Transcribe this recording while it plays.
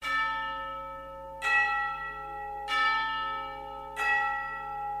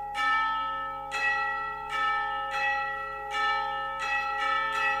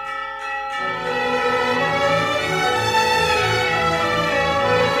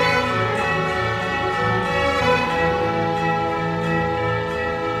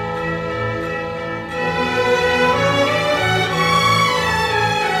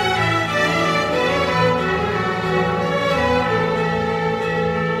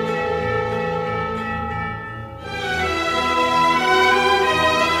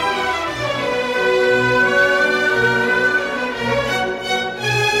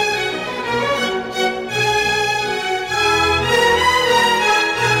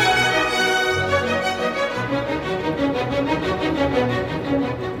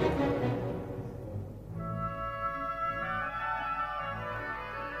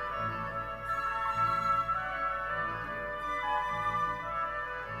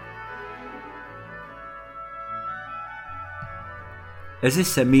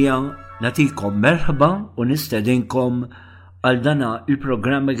Eżis semija natikom merħba u nistedinkom għal dana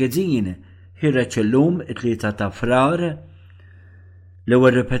il-programm għedin ħirreċ illum it-3 ta' frar.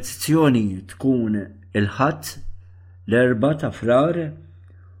 L-ewwel repetizzjoni tkun il-ħadd l-4 ta' frar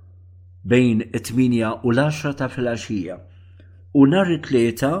bejn it-8 u l-10 ta' filgħaxija. U nhar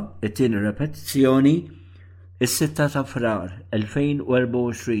it-3 it-tieni repetizzjoni is-6 ta' frar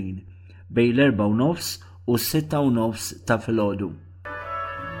 2024 bejn l-4:30 u s-6:30 ta' filgħodu.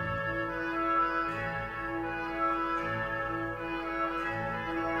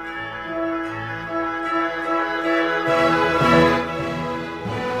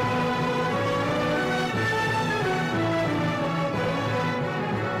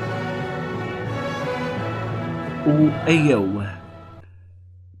 U ejjew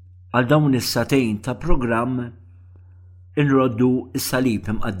għal dawn is-satejn ta' programm inroddu is-salib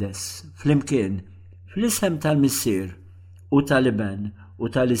imqaddes flimkien fl-isem tal-Missier u tal-Iben u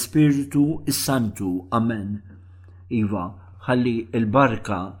tal-Ispiritu is-Santu. Amen. Iva, ħalli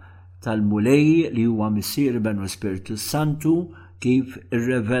il-barka tal-mulej li huwa Missier Iben u Spiritu Santu kif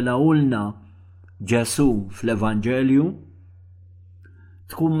irrevelawlna Ġesu fl-Evanġelju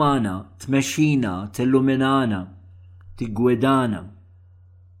tkun magħna, tmexxina, tilluminana, tiggwidana.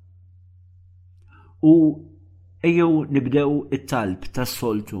 U ejjew nibdew it-talb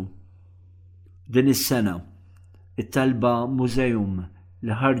tas-soltu. Din is-sena it-talba mużeum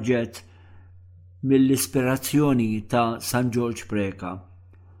li ħarġet mill-ispirazzjoni ta' San George Preka.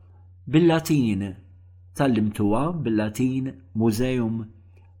 Bil-Latin tallimtuha bil-Latin Museum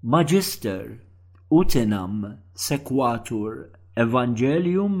Magister Utinam Sequatur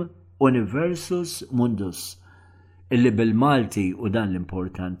Evangelium Universus Mundus, illi bil-Malti u dan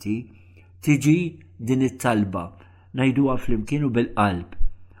l-importanti tiġi din it-talba ngħiduha flimkien u bil-qalb.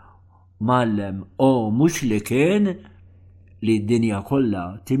 Mallem mhux li kien li d-dinja kollha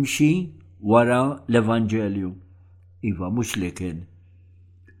timxi wara l-Evanġelju. Iva, mhux li kien.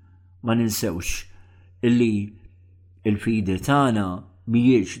 Ma ninsewx illi il-fidi tagħna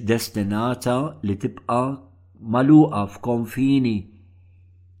mhijiex destinata li tibqa' magħluqa f'konfini.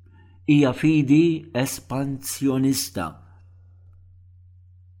 Hija fidi espansjonista.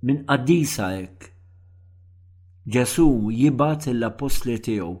 Min qaddisa hekk. Ġesu jibgħat l-apostli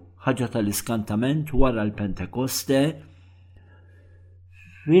tiegħu ħaġa tal-iskantament wara l-Pentekoste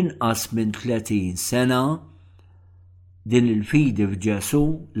f'inqas minn 30 sena. Din il-fidi f'Ġesu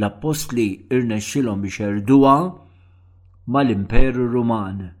l-apostli irnexxilhom biex jerduha mal-Imperu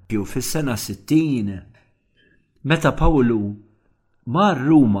Ruman. Jew fis-sena 60 meta Pawlu mar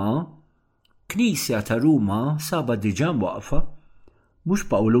Ruma, Knisja ta' Ruma saba diġà waqfa, mhux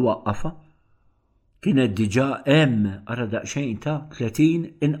Pawlu waqqafha. Kienet diġà hemm ara daqsxejn ta'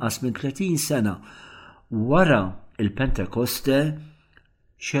 30 inqas minn 30 sena wara il-Pentekoste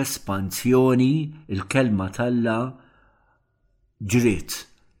x'espansjoni il-kelma talla ġriet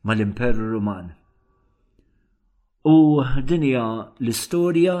mal-Imperu Ruman. U din hija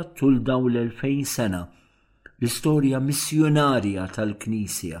l-istorja tul dawn l-2000 sena, l-istorja missjonarja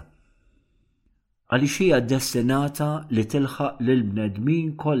tal-Knisja. Għaliex hija destinata li tilħaq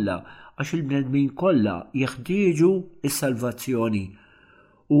lill-bnedmin kollha, għax il-bnedmin kollha jeħtieġu is-salvazzjoni.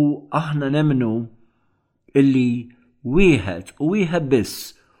 U aħna nemmnu illi wieħed u wieħed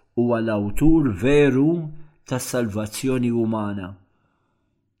biss huwa l-awtur veru tas-salvazzjoni umana.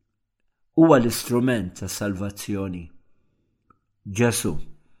 Huwa l-istrument tas-salvazzjoni. Ġesu,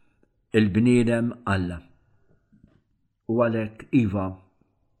 il-bniedem Alla. U għalhekk iva,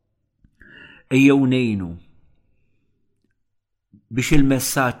 ejjew ngħinu biex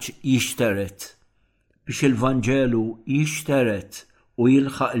il-messaġġ jixteret, biex il-Vanġelu jixteret u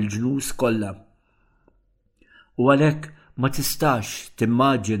jilħaq il-ġnus kollha. U għalhekk ma tistax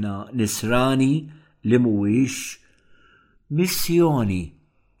timmaġina nisrani li mhuwiex missjoni,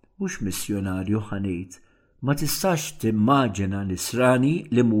 mhux missjonarju ħanejt, ma tistax timmaġina nisrani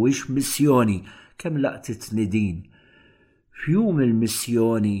li mhuwiex missjoni kemm laqtitni din. F'jum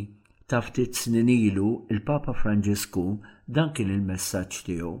il-missjoni ta' ftit snin ilu il-Papa Franġisku dan kien il-messaġġ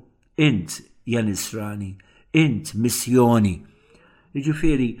tiegħu. Int ja nisrani, int missjoni.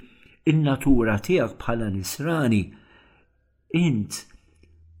 Jiġifieri in-natura tiegħek bħala nisrani, int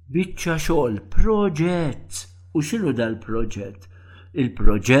biċċa xogħol, proġett. U x'inhu dal-proġett?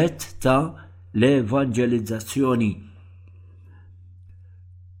 Il-proġett ta' l-evanġelizzazzjoni.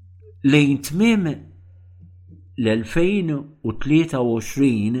 Lejn tmiem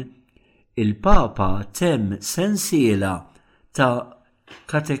l-2023 il-Papa temm sensiela ta'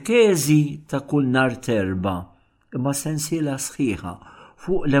 katekezi ta' kull nhar terba, imma sensiela sħiħa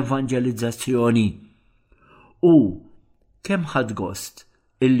fuq l-evanġelizzazzjoni. U kemm ħadd gost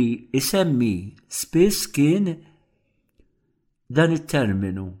illi isemmi spiss kien dan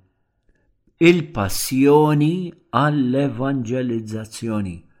it-terminu il-passjoni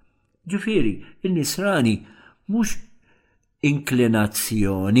għall-evangelizzazzjoni. Ġifieri, il-nisrani mhux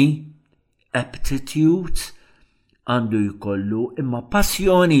inklinazzjoni, aptitude għandu jkollu, imma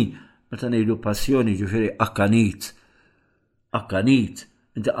passjoni. Meta ngħidu passjoni ġifieri akkanit.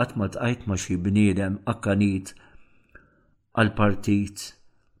 Inti qatt ma tqajt ma' xi bniedem akkanit għal partit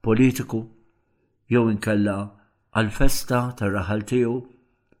politiku, jew inkella għal festa tar-raħal tiegħu,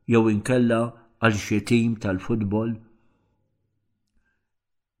 jew inkella għal xi tim tal-futbol.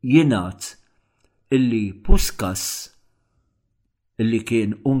 Jingħad illi Puskas illi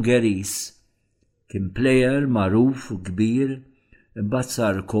kien Ungeris kien plejer magħruf u kbir, imbagħad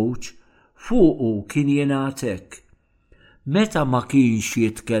sar coach, fuqu kien jingħad hekk. Meta ma kienx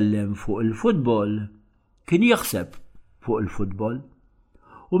jitkellem fuq il-futbol, kien jaħseb fuq il-futbol.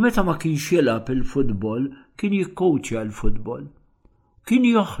 U meta ma kienx jilgħab il-futbol, kien jikkowċja l-futbol. Kien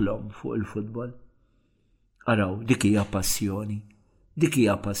joħlom fuq il-futbol. Araw, dik hija passjoni.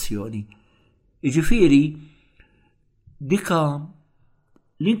 Jiġifieri, dika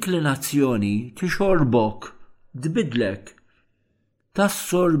l-inklinazzjoni tixorbok, tbidlek,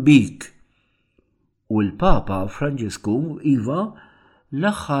 tassorbik. U l-Papa Franġisku iva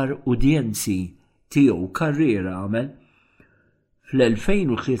l-aħħar udjenzi tiegħu karriera għamel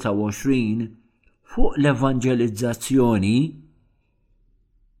fl-2023 fuq l-evangelizzazzjoni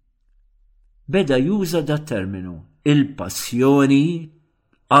beda juża dat terminu il-passjoni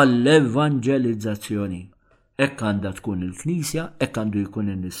għall-evangelizzazzjoni. Hekk għandha tkun il-Knisja, hekk għandu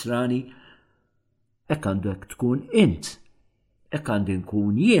jkun in-nisrani, hekk għandu tkun int, hekk għandu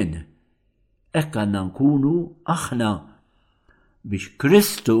nkun jien. Hekk għandna nkunu aħna biex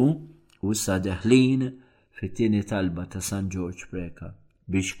Kristu u issa deħlin fit-tieni talba ta' San George Preka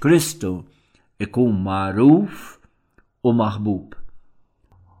biex Kristu ikun magħruf u maħbub.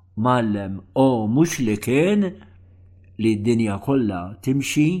 Mallem mhux li kien li d-dinja kollha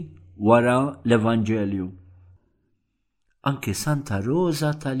timxi wara l-Evanġelju. Anke Santa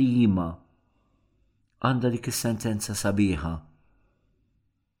Rosa tal-Lima għandha dik is-sentenza sabiħa.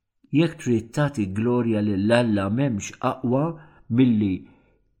 Jekk trid tagħti glorja lill-Alla m'hemmx aqwa milli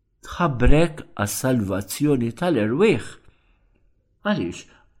tħabbrek għas-salvazzjoni tal-irwieħ. Għaliex?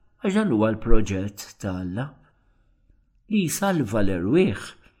 Għax dan huwa l-proġett ta' Alla li jsalva l-irwieħ.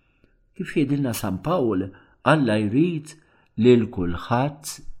 Kif jgħidilna San Pawl, Alla jrid lil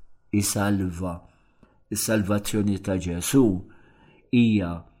kulħadd isalva. Is-salvazzjoni ta' Ġesu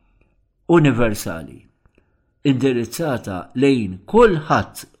hija universali, indirizzata lejn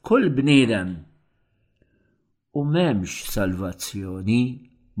kulħadd, kull bniedem. U m'hemmx salvazzjoni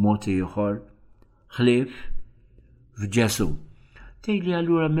mod ieħor ħlief f'Ġesu. Tgħidli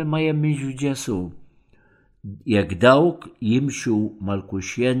allura min ma jemminx f'Ġesu. Jekk dawk jimxu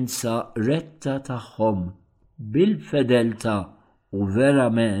mal-kuxjenza retta tagħhom bil-fedeltà u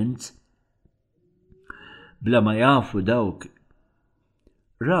verament bla ma jafu dawk,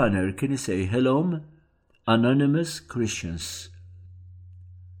 Runner kien isejħilhom Anonymous Christians.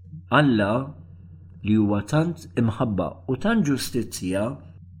 Alla li huwa tant imħabba u tant ġustizzja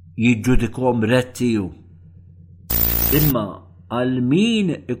jiġġudikhom rettiju. Imma għal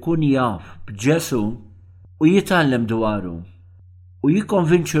min ikun jaf b'Ġesu u jitgħallem dwaru u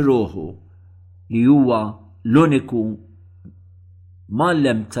jikkonvinċi ruħu li huwa l-uniku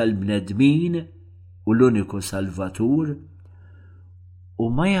mallem tal-bnedmin u l-uniku salvatur u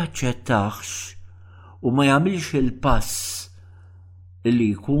ma jaċċettax u ma jagħmilx il-pass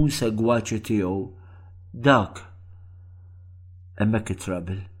illi jkun segwaċi tiegħu, dak hemmhekk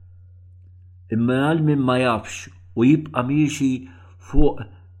it-trouble. Imma għal min ma jafx u jibqa' miexi fuq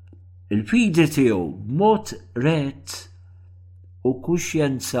il-fidi tiegħu b'mod rett u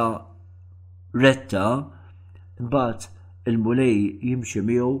kuxjenza retta, imbagħad il-mulej jimxi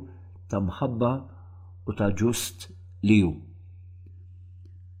miegħu ta' mħabba u ta' ġust li hu.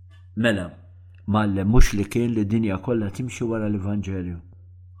 Mela, mallem mhux li kien li dinja kollha timxi wara l-Evanġelju.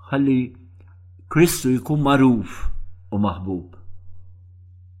 Ħalli Kristu jkun magħruf u maħbub.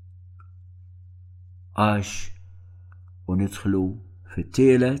 Għax u nidħlu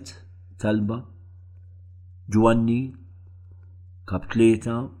fit-tielet talba Ġwanni kap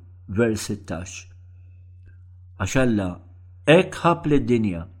 3 vers 16. Għax Alla hekk ħabb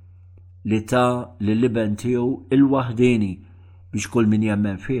lid-dinja li ta' lill-liben tiegħu il-waħdini biex kull min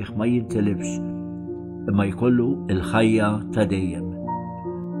jemmen fih ma jintilibx imma jkollu il-ħajja ta' dejjem.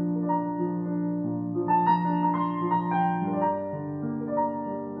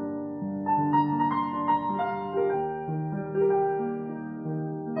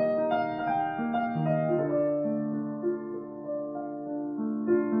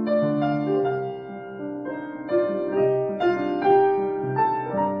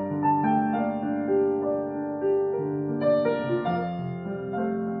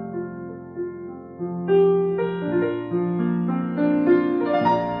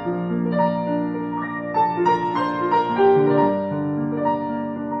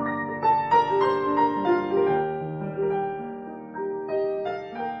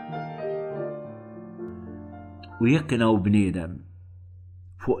 U jekk kien hawn bniedem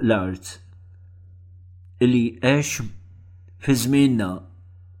fuq l-art illi għex fi żmienna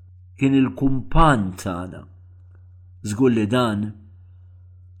kien il-kumpann tagħna, żgur li dan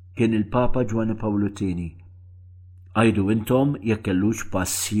kien il-Papa Ġwani Pawlu Tieni. Għajdu intom jekk kellux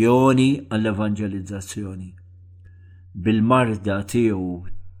passjoni għall-evanġelizzazzjoni. Bil-marda tiegħu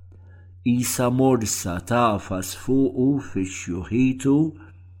isa morsa tafas fuqu fix-xjuħitu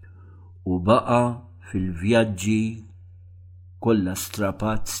u baqa' fil-vjaġġi kollha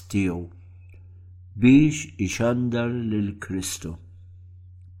strapat tiegħu biex ixandar lil Kristu.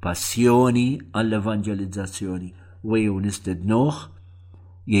 Passjoni għall-evanġelizzazzjoni u jew nistednuh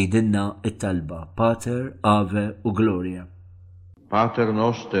jgħidilna it-talba Pater, Ave u Gloria. Pater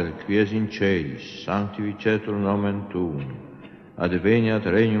noster, qui es in celis, sanctificetur nomen tuum, adveniat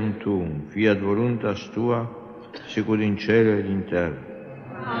regnum tuum, fiat voluntas tua, sicut in cielo ed in terra.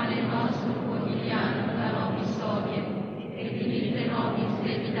 Pane nostrum quotidianum da nobis hodie, et dimitte nobis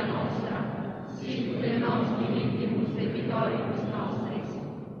debita nostra, sicut et nos dimittimus debitoribus nostris,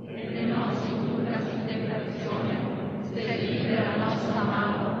 et ne nos inducas in tentationem, sed libera nos a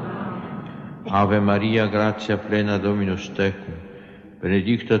malo. Ave Maria, gratia plena Dominus tecum,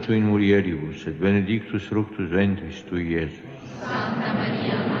 benedicta tu in mulieribus, et benedictus fructus ventris tui, Iesus. Santa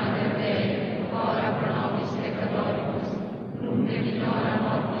Maria, Mater Dei, ora pro nobis peccatoribus, nunc et in hora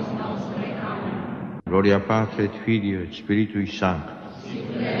mortis nostre. Amen. Gloria Patri et Filio et Spiritui Sancto.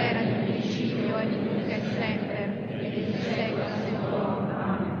 Sicut erat in principio et nunc et semper, et in saecula saeculorum.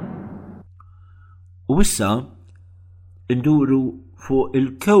 Amen. U issa induru fuq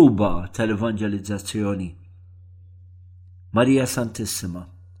il-kewba tal-evanġelizzazzjoni. Marija Santissima.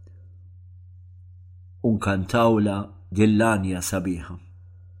 Unkantawla dillanja sabiħa.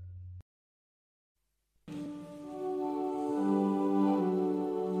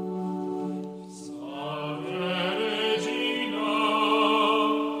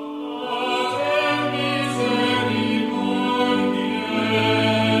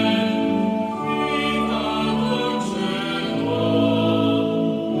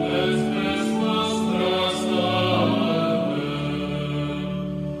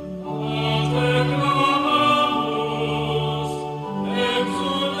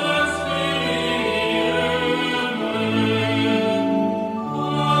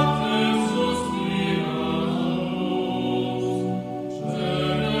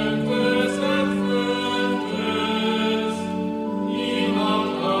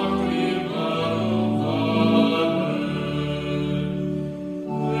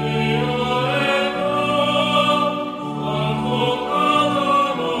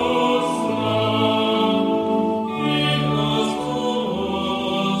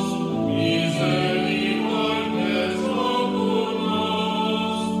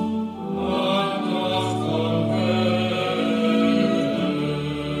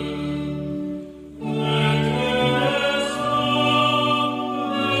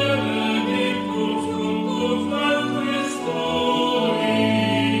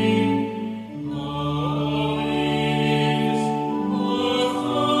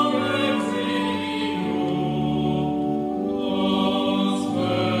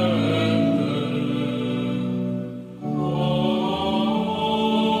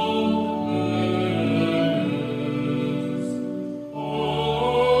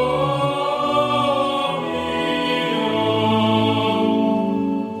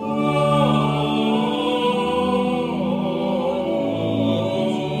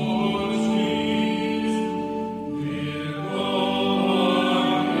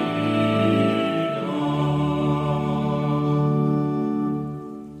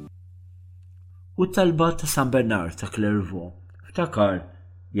 U talba ta' San Bernard ta' Clairvaux. Ftakar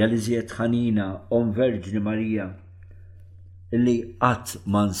jaliżiet ħanina on Verġni Marija illi qatt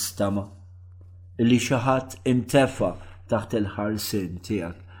ma nstama, illi xi ħadd intefa' taħt il-ħarsien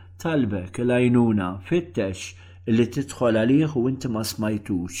tiegħek. Talbek il-għajnuna fittex illi tidħol għalih u inti ma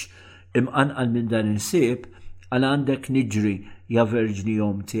smajtux. Imqanqal minn dan insieb għal għandek niġri ja Verġni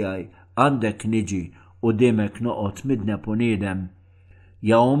jom tiegħi, għandek niġi u dimek noqgħod midneb u niedem.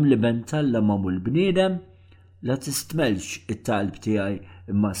 Jawm li bentalla mamul bniedem, la tistmelx it-talb tiegħi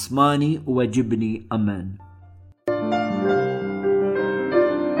imma smani u weġibni amen.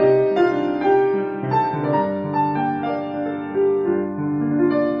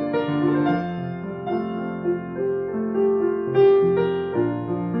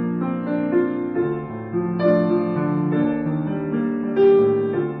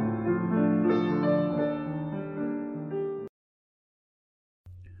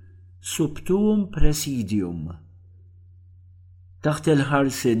 Subtum presidium. Taħt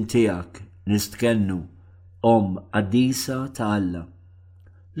il-ħarsin tiegħek nistkennu qaddisa ta' Alla.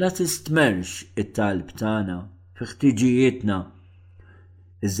 La tistmerx it-talb tagħna fi ħtiġijietna,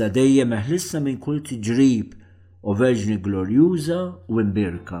 iżda dejjem eħlissna minn kull tiġrib u Verġni glorjuża u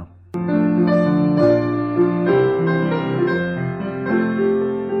imbirka.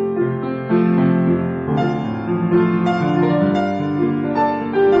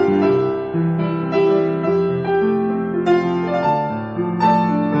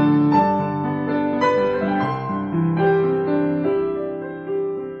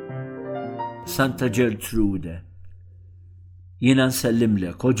 Santa Ġertrude, jiena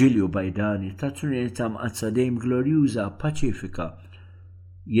nsellimlek Oġilju Bajdani ta' Trinità Mqazza Dejjem Glorjuża Paċifika.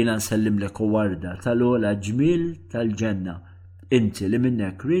 Jiena nsellimlek Warda tal-ogħla ġmiel tal-ġenna. Inti li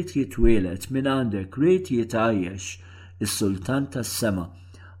minnek ried jitwieled minn għandek ried jitgħajjex is-Sultan tas-Sema.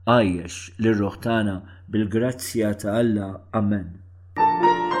 Għajjex lir-ruħ tagħna bil-grazzja ta' Alla. Amen.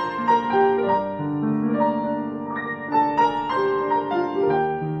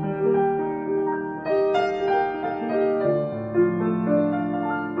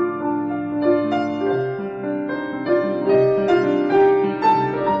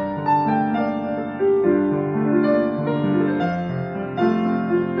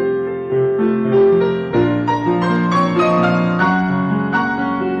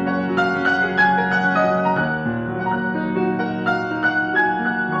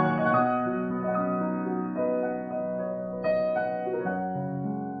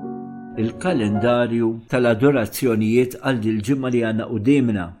 Il-kalendarju tal-adorazzjonijiet għal dil-ġimma li għanna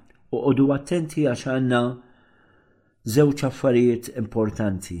qudiemna u qodu attenti għax għanna żewġ affarijiet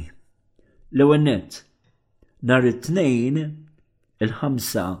importanti. L-ewwel nett, nhar it-tnejn il-5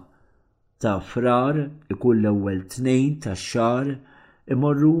 ta' Frar ikun l-ewwel tnejn tax-xahar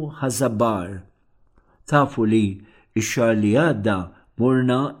imorru ħażabbar. Tafu li x-xahar li għadda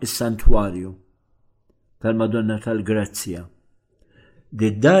morna is-santwarju tal-Madonna tal-Grazzja.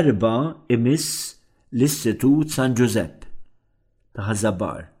 Darba imiss l-Istitut San Giuseppe ta'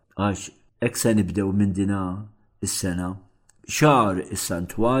 ħażabbar għax hekk se nibdew minn dina is-sena. Xahar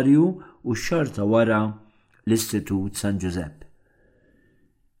is-santwarju u x-xahar ta' wara l-Istitut San Giuseppe.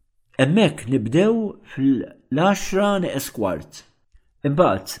 Hemmhekk nibdew fil-10 esquart.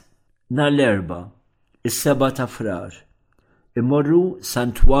 Imbagħad nhar l-erba' is-7 ta' Frar imorru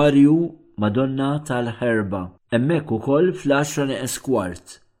santwarju Madonna tal-Ħerba. Hemmhekk ukoll fl-10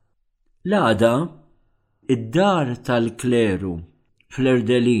 esquart. L-għada id-dar tal-Kleru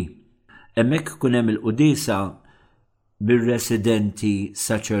fl-Erdeli. Hemmhekk ikun hemm il-qudisa bir-residenti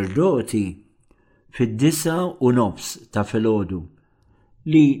saċerdoti fid-9:30 ta' filgħodu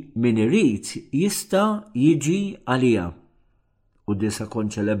li min irid jista' jiġi għaliha. Qudisa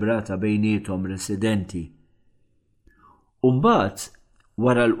konċelebrata bejniethom residenti. U mbagħad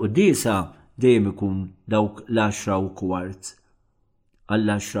wara l-qudisa dejjem ikun dawk l-10:15.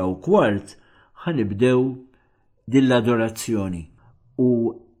 Għall-10:15 ħanibdew din l-adorazzjoni u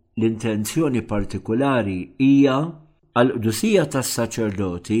l-intenzjoni partikolari hija għall-qdusija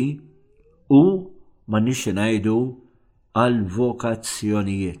tas-saċerdoti u ma nix ngħidu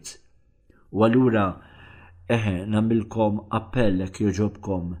għall-vokazzjonijiet. U allura nagħmilkom appellek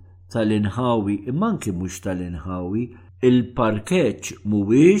joġobkom tal-inħawi imma anki mhux tal-inħawi. Il-parkeġġ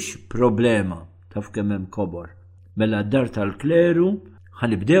mhuwiex problema taf kemm hemm kobor. Mela d-dar tal-Kleru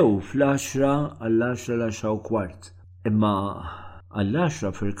ħanibdew fl-10 għall-10:15. Imma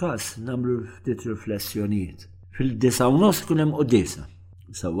għall-10 fil-każ nagħmlu ftit riflessjonijiet. Fil-9:30 kun hemm qudisa.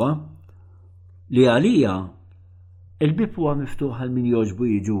 Sewwa li għalija il-bib huwa miftuħ għal min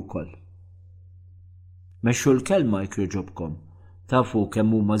jogħġbu jiġu wkoll. Mexxu l-kelma jekk jogħġobkom. Tafu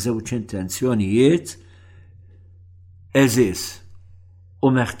kemm huma żewġ intenzjonijiet eżis u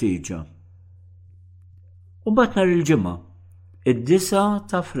meħtieġa. U mbagħad nhar il-ġimgħa, id-9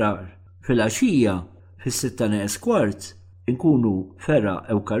 ta' Frar, fil-għaxija fis-6 esquart inkunu ferra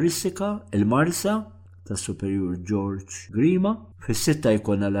Ewkaristika il-Marsa tas Superior George Grima, fis-6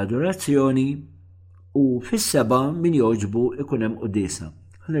 jkollna l-adorazzjoni u fis-7 min jogħġbu ikun hemm qudisa.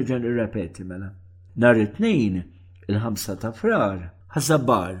 Ħanerġa' nirrepeti mela. Nhar it-tnejn il-5 ta' Frar,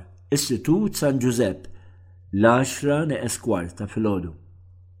 ħażabbar, Istitut San Giuseppe, l-10 esquart ta' filgħodu.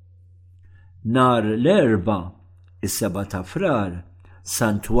 Nhar l-erba' is-7 ta' Frar,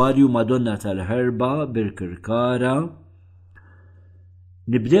 Santwarju Madonna tal-Ħerba bir-Kirkara.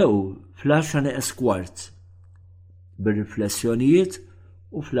 Nibdew fl-10 esquart bir-riflessjonijiet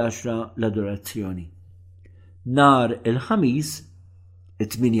u fl-10 l-adorazzjoni. Nhar il-ħamis,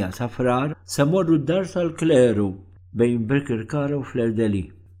 it-8 ta' Frar, se morru d-dar tal-Kleru bejn bir-Kirkara u fl-Erdeli.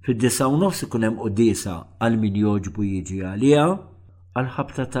 Fid-9:30 ikun hemm qudisa għal min jogħġbu jiġi għaliha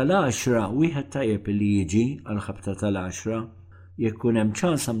Għal-ħabta tal-10, wieħed tajjeb li jiġi għal-ħabta tal-10, jekk hemm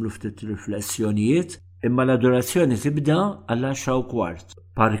ċans għamlu ftit riflessjonijiet, imma l-adorazzjoni tibda għall-10:15.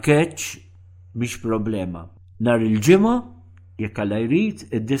 Parkeċ mhix problema. Nhar il-ġimgħa, jekk Alla jrid,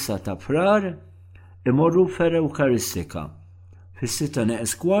 id-9 ta' frar imorru fera Ewkaristika.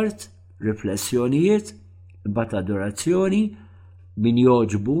 Fis-6:15 riflessjonijiet, imbagħad adorazzjoni, min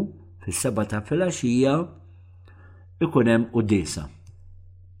joġbu fis-7 ta' filgħaxija ikun hemm qudiesa.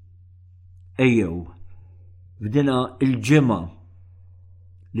 Ejjew, f'dina il-ġimgħa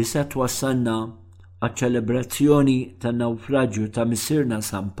li se twassalna għaċ-ċelebrazzjoni tan-nawfraġġju ta' Missierna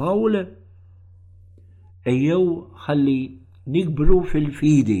San Pawl, ejjew ħalli nikbru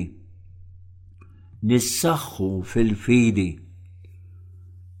fil-fidi, nissaħħu fil-fidi.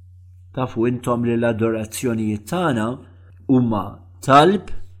 Tafu intom li l-adorazzjonijiet tagħna huma talb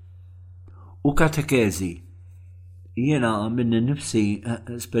u katekezi. Jiena minn nifsi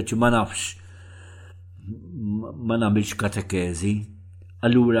speċi ma nafx ma nagħmilx katekezi,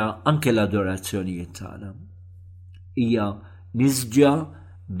 allura anke l-adorazzjonijiet tagħna hija nisġa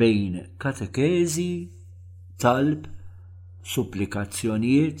bejn katekezi, talb,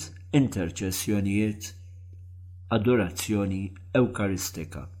 supplikazzjonijiet, interċessjonijiet, adorazzjoni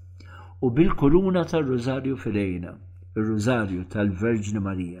ewkaristika. U bil-kuruna tal-Rożarju fil-għajna, il-Rożarju tal-Verġni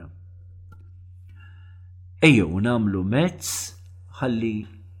Marija. Ejjew nagħmlu mezz ħalli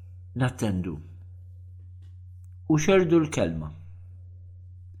nattendu u xerdu l-kelma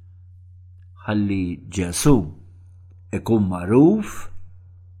ħalli Ġesu ikun magħruf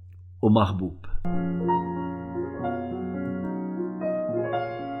u maħbub.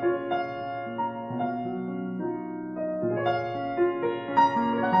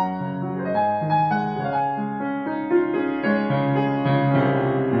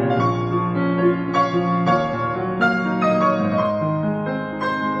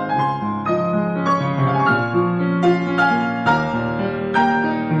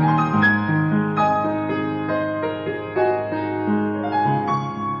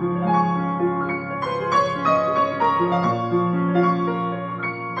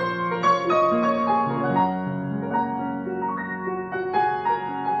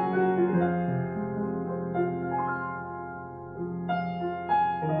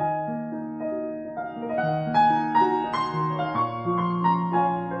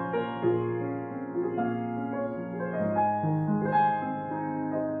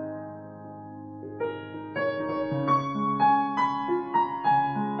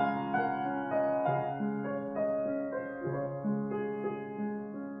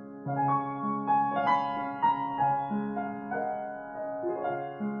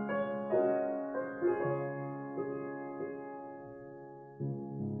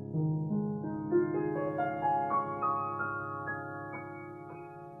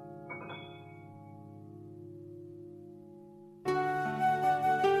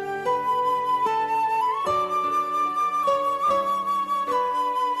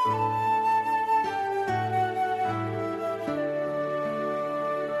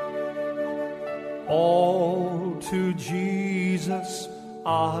 All to Jesus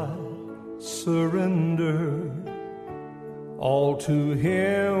I surrender, all to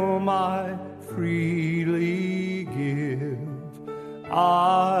Him I freely give.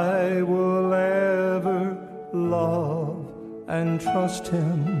 I will ever love and trust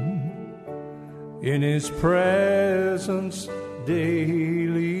Him, in His presence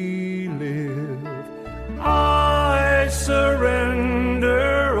daily live. I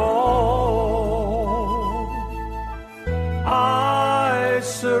surrender all, I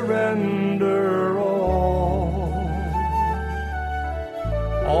surrender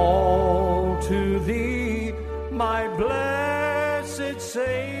all to Thee, my blessed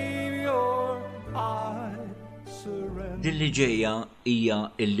Savior, I surrender. Din li ġejja hija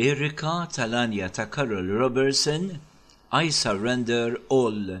l-lirika tal-anja ta' Carol Robertson, I surrender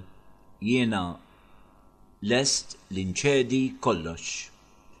all, jiena lest l-inċedi kollox.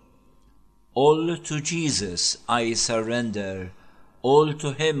 All to Jesus I surrender, all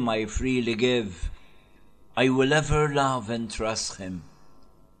to Him I freely give. I will ever love and trust Him,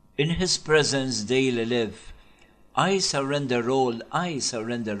 in His presence daily live. I surrender all, I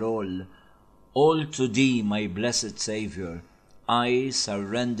surrender all to Thee, my blessed Savior, I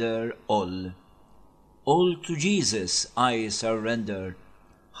surrender all. All to Jesus I surrender,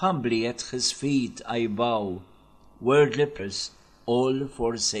 humbly at His feet I bow, worldly pleasures all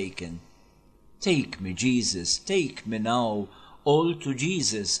forsaken. Take me, Jesus, take me now, all to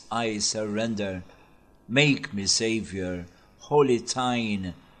Jesus I surrender. Make me Savior, wholly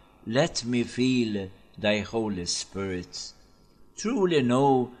thine, let me feel Thy Holy Spirit. truly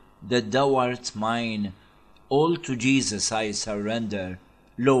know that thou art mine. All to Jesus I surrender.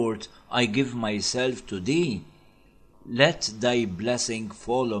 Lord, I give myself to thee. Let thy blessing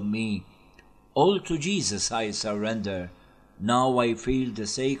follow me. All to Jesus I surrender. Now I feel the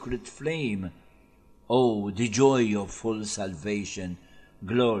sacred flame. Oh, the joy of full salvation.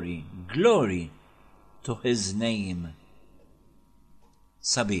 Glory, glory to his name.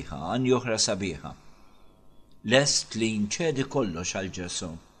 Sabiħa, għan joħra sabiħa. Lest li nċedi kollox għal Ġesu.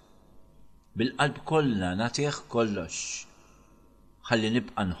 Bil-qalb kollha nagħtih kollox. Ħalli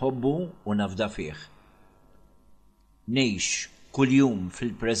nibqa' nħobbu u nafda fih. Ngħix kuljum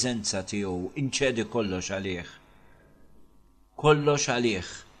fil-preżenza tiegħu inċedi kollox għalih. Kollox għalih.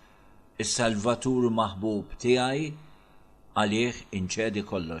 Is-Salvatur maħbub tiegħi għalih inċedi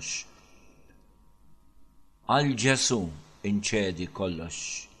kollox. Għal Ġesu inċedi kollox.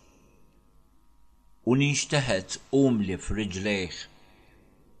 U ninxteħed umli f'riġlejh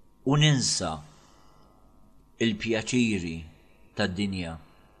u ninsa il-pjaċiri tad-dinja.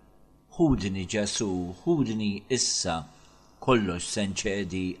 Ħudni Ġesu, ħudni issa, kollox se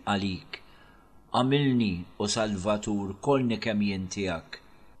nċedi għalik. Għamilni u Salvatur kolni kemm jien tiegħek.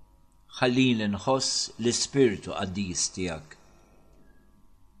 Ħallini nħoss l-Ispirtu Qaddis tiegħek.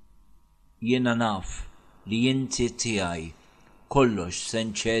 Jiena naf li inti tiegħi kollox se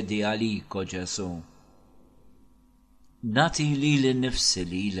nċedi għalik, o Ġesu. Nati lili nnifsi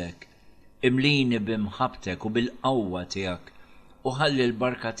lilek, imlini bimħabtek u bil-qawwa tiegħek u ħalli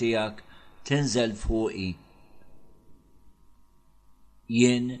l-barka tiegħek tinżel fuqi.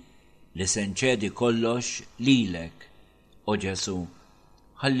 Jien li se nċedi kollox lilek, o Ġesu,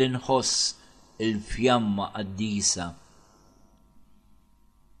 ħalli nħoss il-fjamma qaddisa.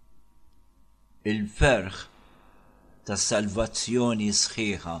 Il-ferħ tas salvazzjoni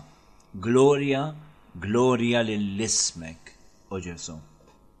sħiħa. Glorja, glorja lill-ismek, o Ġesu.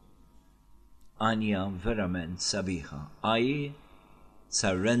 Anja verament sabiħa. I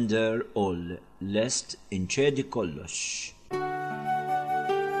surrender all, lest inċedi kollox.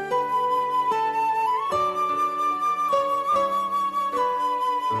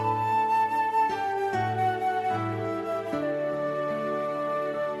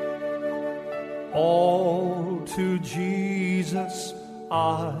 All to Jesus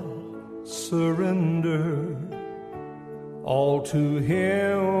I surrender. All to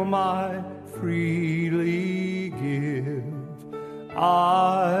him I freely give.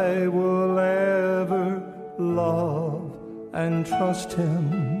 I will ever love and trust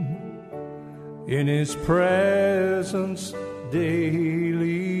him. In his presence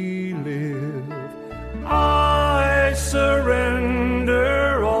daily live. I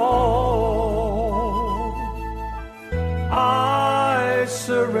surrender all. I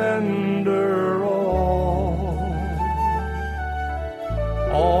surrender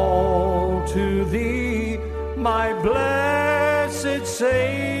all to thee, my blessed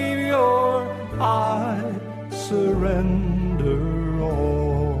Savior. I surrender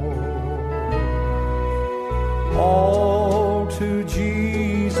all to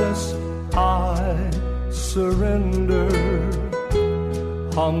Jesus. I surrender.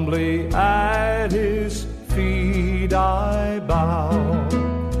 Humbly at his feet I bow.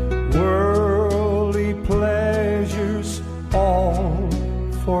 Worldly pleasures all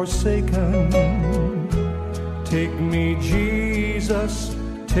forsaken. Take me, Jesus,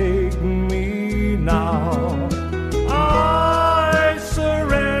 take me now. I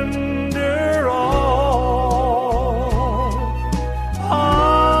surrender all.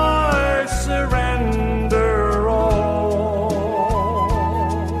 I surrender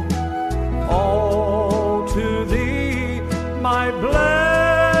all to thee, my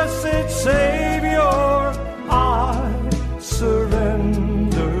blessed Savior. I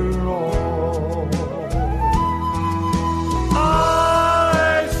surrender all.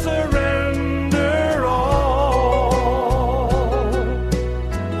 I surrender all.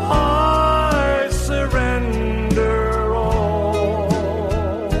 I surrender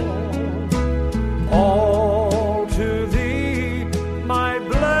all to thee, my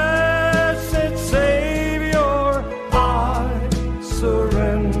blessed Savior. I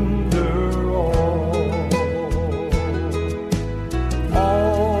surrender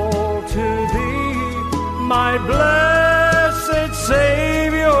all to thee, my blessed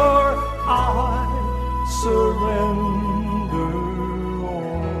Savior. I surrender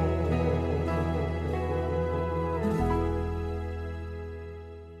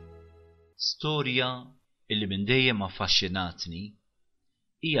Storja illi minn dejjem affaxxinatni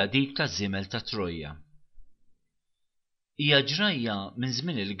hija dik taż-żiemel ta' Trojja. Hija ġrajja minn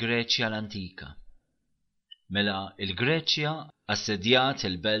żmien il-Greċja l-Antika. Mela il-Greċja assedjat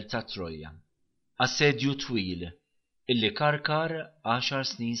il-belt ta' Troja. Assedju twil illi karkar 10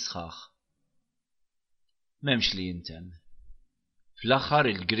 snin sħaħ. M'hemmx li jintemm. Fl-aħħar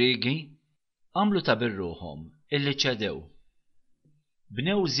il-Griegi għamlu ta' birruħhom illi ċedew.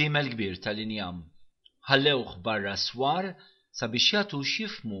 Bnew żiemel kbir tal-injam, ħallewh barra swar sabiex jagħtu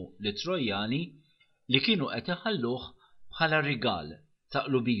xifmu li Trojani li kienu qed iħalluh bħala rigal ta'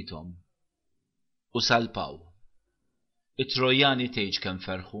 qlubithom. U salpaw. It-Trojani tgħid kemm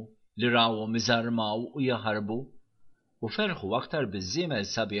ferħu li rawhom iżarmaw u jaħarbu u ferħu aktar biż-żiemel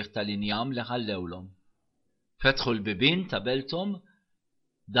sabiħ tal-injam li ħallewlhom. Fetħu l-bibien ta' belthom,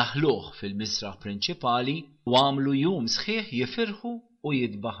 daħluh fil-misraħ prinċipali u għamlu jum sħiħ jifirħu u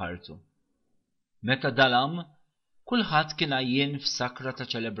jitbaħartu. Meta dalam, kulħadd kien għajjien f'sakra ta'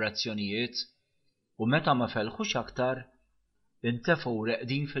 ċelebrazzjonijiet u meta ma felħux aktar, intefgħu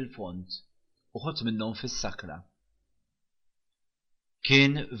reqdin fil-fond u ħodt minnhom fis-sakra.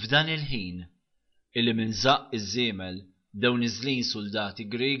 Kien f'dan il-ħin illi minn żaq iż-żiemel dew niżlin soldati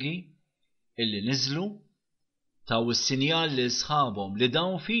Griegi illi niżlu taw is-sinjal li sħabhom li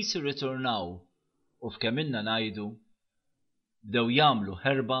dawn fis irriturnaw u f'kemmilna ngħidu bdew jagħmlu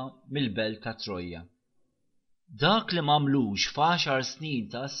ħerba mill-belt ta' Troja. Dak li m'għamlux f'10 snin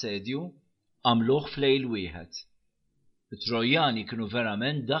ta' assedju għamluh f'lejl wieħed. It-Trojani kienu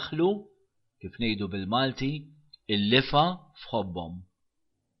verament daħlu, kif ngħidu bil-Malti, il-lifa f'ħobbhom.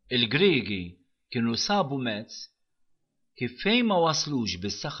 Il-Griegi kienu sabu mezz kif fejn ma waslux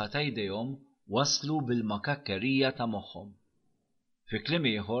bis-saħħa ta' jdejhom waslu bil-makakkerija ta' moħħhom. Fi kliem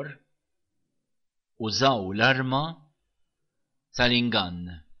ieħor użaw l-arma tal-ingann.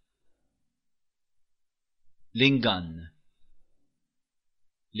 L-ingann.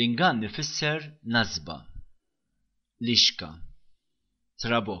 L-ingann ifisser nażba, lixka,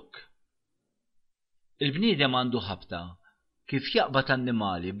 trabok. Il-bniedem għandu ħabta kif jaqbad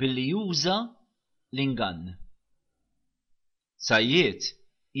annimali billi juża l-ingann. Sajjiet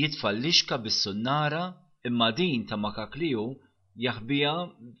jitfa' l-lixka bis-sunnara imma din ta' makakliju jaħbija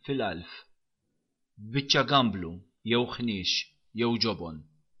fil-alf. Biċċa gamblu, jew ħniex, jew ġobon.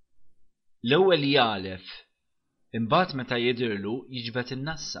 L-ewwel jalef, imbagħad meta jidirlu jiġbed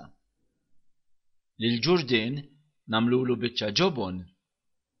in-nassa. Lil-ġurdien namlulu biċċa ġobon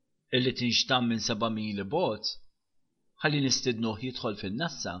illi tinxtam minn 7,000 bot, ħalli nistidnuh jidħol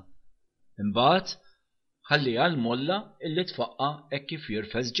fin-nassa, imbagħad ħalli għal-molla illi tfaqqa hekk kif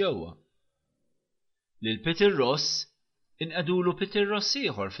jirfes ġewwa. Lil Peter Ross inqedulu Peter Ross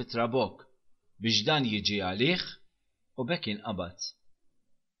ieħor fit-trabok biex dan jiġi għalih u bekk inqabad.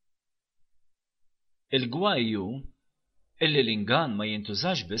 Il-gwajju illi l-ingann ma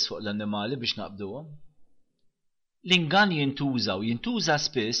jintużax biss fuq l-annimali biex naqbduhom. L-ingann jintuża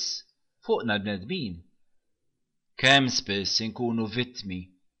spiss fuqna l-bnedmin. Kemm spiss inkunu vittmi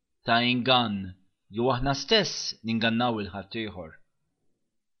ta' ingann jew aħna stess ningannaw il-ħadd ieħor.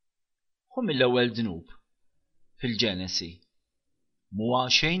 Hu mill-ewwel dnub fil-Ġenesi muwa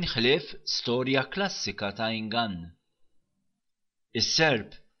xejn ħlief storja klassika ta' ingann.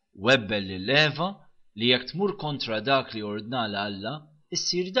 Is-serb webbel lil-Eva li jekk tmur kontra dak li ordnala Alla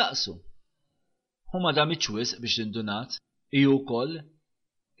issir daqsu. Hu ma damitx wisq biex tindunat iju wkoll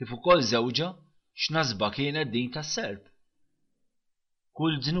kif ukoll żewġa x'nażba kienet din tas-serb.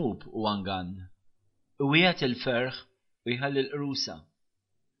 Kull dnub huwa ingann. Iwiegħed il-ferħ u jħalli l-qrusa.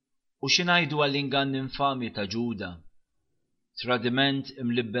 U xi ngħidu għall-ingann infami ta' Ġuda? Tradiment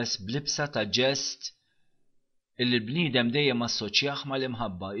imlibbes blibsa ta' ġest illi l-bniedem dejjem assoċjah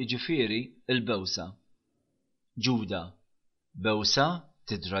mal-imħabba, jiġifieri il-bewsa. Ġuda, bewsa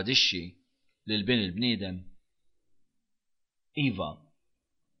tidradixxi lil bin il-bniedem. Iva,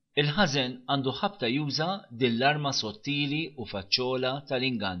 il-ħażen għandu ħabta juża din l-arma sottili u faċċola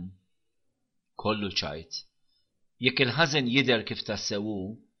tal-ingann. Kollu ċajt. Jekk il-ħażen jidher kif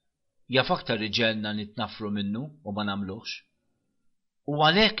tassewu, jaf aktar riġelna nitnafru minnu u ma nagħmluhx. U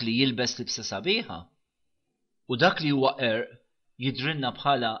għalhekk li jilbes libsa sabiħa. U dak li huwa jidrinna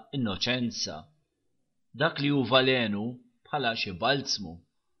bħala innoċenza. Dak li hu valenu bħala xi balzmu.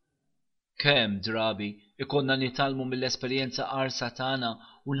 Kemm drabi ikonna nitalmu mill-esperjenza qarsa tagħna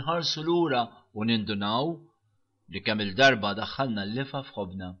u nħarsu lura u nindunaw li kemm il-darba daħħalna l-lifa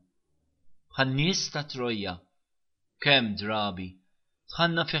f'ħobna. Bħan-nies ta' Troja, kemm drabi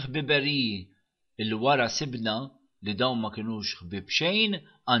tħanna fi ħbiberiji illi wara sibna li dawn ma kinux ħbib xejn,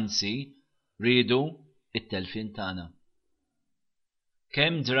 anzi ridu it-telfin tagħna.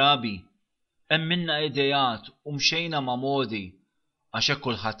 Kemm drabi hemm minna idejat u mxejna ma' modi għax hekk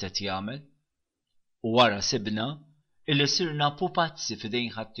kulħadd qed jagħmel, u wara sibna illi sirna pupazzi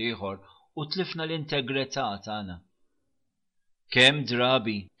f'idejn ħadd ieħor u tlifna l-integrità tagħna. Kemm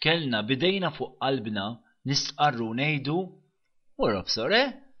drabi kellna bidejna fuq qalbna nistqarru ngħidu mur obsore,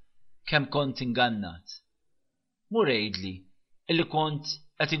 kemm kont ingannat. Mur ejdli illi kont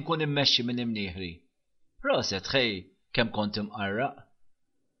qed inkun immexxi minn imnieħri. Proset ħej kemm kont imqarraq.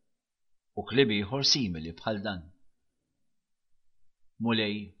 U kliem ieħor simili bħal dan.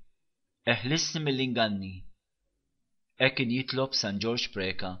 Mulej, eħlisni mill-inganni. Hekk kien jitlob San George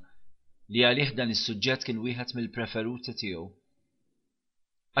Preka li għalih dan is-suġġett kien wieħed mill-preferuti tiegħu.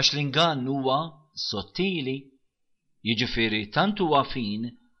 Għax l-ingann huwa sottili, jiġifieri tant huwa fin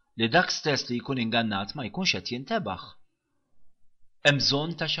li dak stess li jkun ingannat ma jkunx qed jintebaħ. Hemm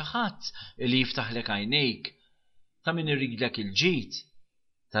bżonn ta' xi ħadd li jiftaħlek għajnejk ta' min irridlek il-ġid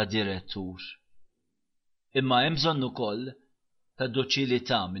ta' direttur. Imma hemm bżonn ukoll ta'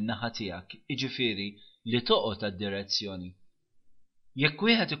 doċilità min-naħa tiegħek, jiġifieri li toqgħod għad-direzzjoni. Jekk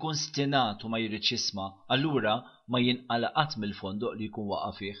wieħed ikun stinat u ma jrid jisma', allura ma jinqala' qatt mill-fondoq li jkun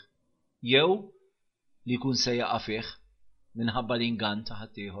waqa' fih. Jew li jkun se jaqa' fih minħabba l-ingann ta'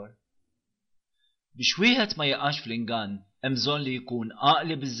 ħaddieħor. Biex wieħed ma jaqax fl-ingann hemm bżonn li jkun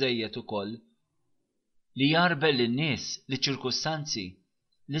għaqli biżżejjed ukoll li jarbel lin-nies, liċ-ċirkustanzi,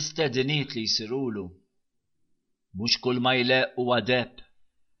 l-istediniet li jsirulu. Mhux kull ma jleq huwa debb,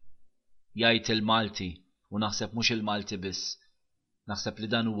 jgħid il-Malti, u naħseb mhux il-Malti biss. Naħseb li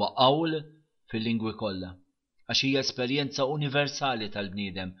dan huwa qawl fil-lingwi kollha, għax hija esperjenza universali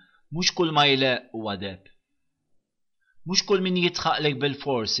tal-bniedem, mhux kull ma jleq huwa debb. Mhux kull min jitħaqlek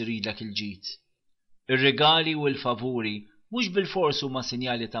bil-fors iridlek il-ġid. Ir-regali u l-favuri mhux bil-fors huma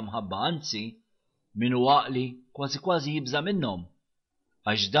sinjali ta' mħabba, anzi, min hu għaqli kważi jibża minnhom,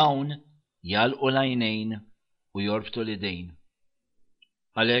 għax dawn jalqu l-għajnejn u jorbtu l-idejn.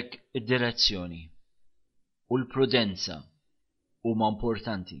 Għalhekk id-direzzjoni u l-prudenza huma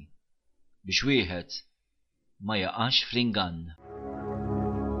importanti biex wieħed ma jaqax fl-ingann.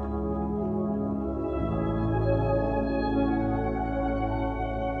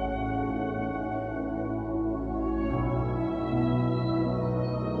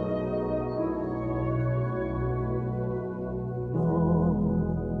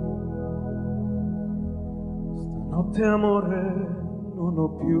 Stanotte amore non ho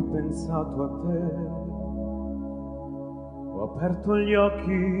più pensato a te. Ho aperto gli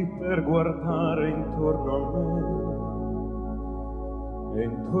occhi per guardare intorno a me, e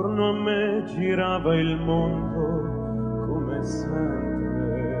intorno a me girava il mondo come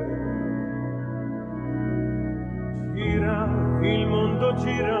sempre. Gira, il mondo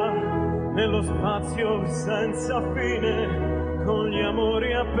gira nello spazio senza fine, con gli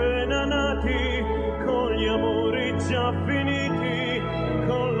amori appena nati, con gli amori già finiti,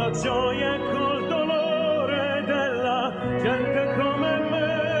 con la gioia e col dolore della gente come me.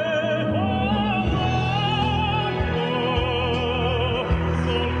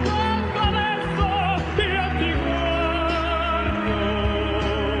 Soltanto adesso io ti guardo,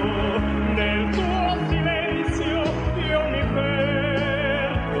 nel tuo silenzio io mi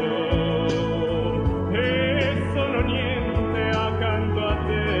perdo, e sono niente accanto a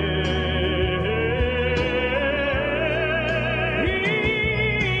te.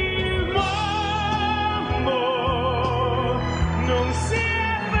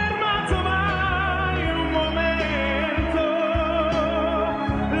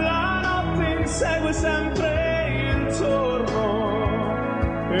 Segue sempre intorno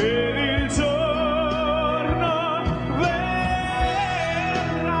ed il giorno verrà.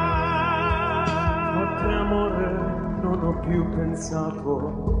 Notte amore, non ho più pensato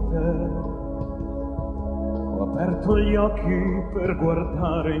a te. Ho aperto gli occhi per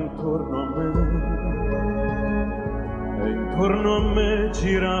guardare intorno a me, e intorno a me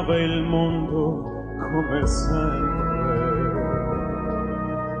girava il mondo come sempre.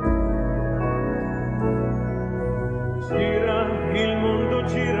 Gira, il mondo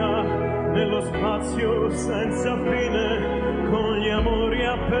gira nello spazio senza fine, con gli amori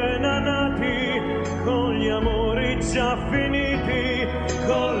appena nati, con gli amori già finiti,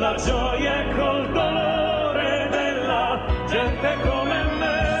 con la gioia e col dolore della gente come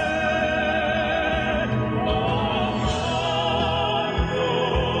me.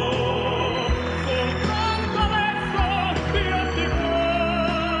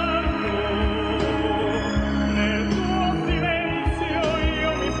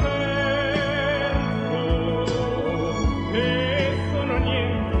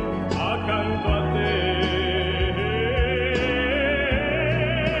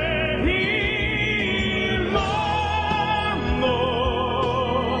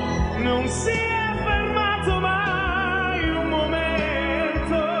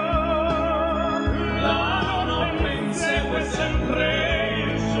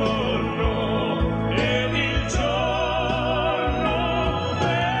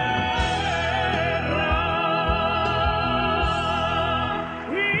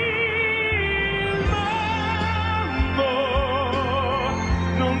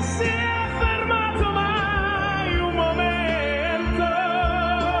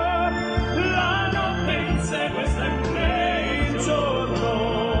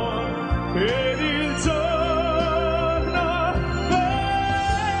 ed il giorno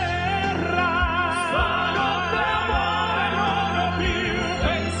verrà. Stanotte amore non ho più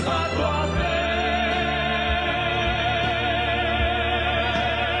pensato a te.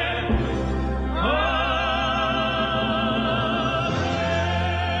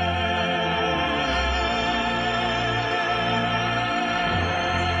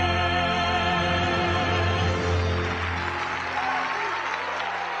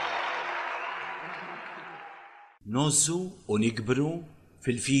 Nozzu u nikbru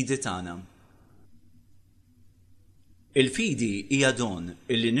fil-fidi tagħna. Il-fidi hija don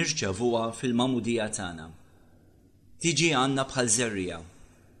illi nirċevuha fil-magħmudija tagħna. Tiġi għandna bħal żerrija.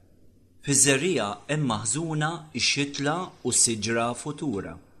 Fiż-żerrija hemm maħżuna x-xitla u s-siġra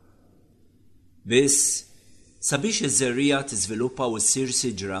futura. Biss sabiex iż-żerrija tiżviluppa u ssir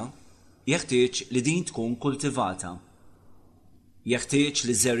siġra, jeħtieġ li din tkun kultivata. Jeħtieġ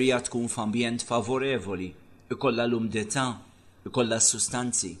li ż-żerrija tkun f'ambjent favorevoli, ikollha l-umdità, ikollha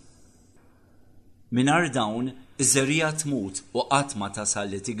s-sustanzi. Mingħajr dawn, iż-żerrija tmut u qatt ma tasal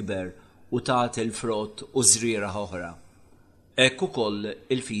li tikber u tagħti l-frott u żriera oħra. Hekk ukoll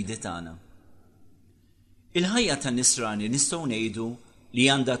il-fidi tagħna. Il-ħajja tan-nisrani nistgħu ngħidu li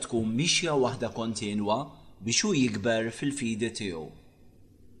għandha tkun mixja waħda kontinwa biex hu jikber fil-fidi tiegħu.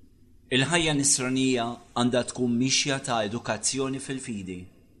 Il-ħajja nisranija għandha tkun mixja ta' edukazzjoni fil-fidi.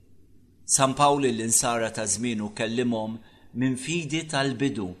 San Pawl l-insara ta' żmienu kellimhom minn fidi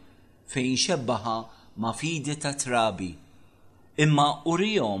tal-bidu fejn xebbaħa ma' fidi ta' trabi. Imma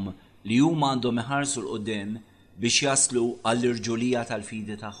urihom li huma għandhom iħarsu l-qudiem biex jaslu għall-irġulija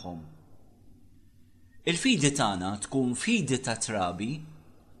tal-fidi tagħhom. Il-fidi tagħna tkun fidi ta' trabi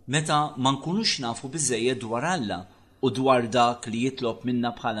meta ma nkunux nafu biżżejjed dwar Alla u dwar dak li jitlob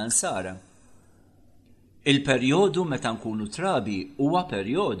minna bħala nsara. Il-perjodu meta nkunu trabi huwa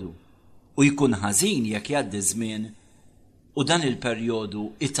perjodu u jkun ħażin jekk jgħaddi żmien u dan il-perjodu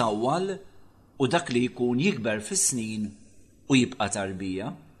itawwal u dak li jkun jikber fis-snin u jibqa' tarbija.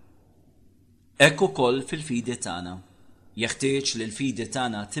 Hekk ukoll fil-fidi tagħna. Jeħtieġ li l-fidi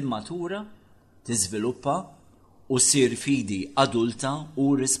tagħna timmatura, tiżviluppa u ssir fidi adulta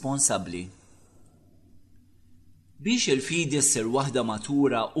u responsabbli. Biex il-fidi ssir waħda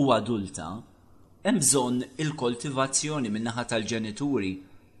matura u adulta, hemm bżonn il-koltivazzjoni min-naħa tal-ġenituri.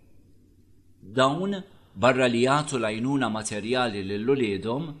 Dawn barra li jagħtu l-għajnuna materjali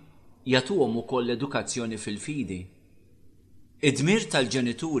lill-uliedhom, jagħtuhom ukoll edukazzjoni fil-fidi. Id-dmir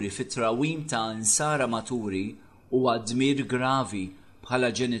tal-ġenituri fit-trawim ta' insara maturi huwa dmir gravi bħala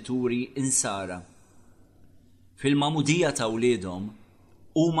ġenituri insara. Fil-magħmudija ta' uliedhom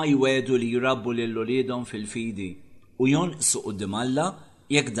huma jwedu li jrabbu lill-uliedhom fil-fidi u jonqsu quddiem Alla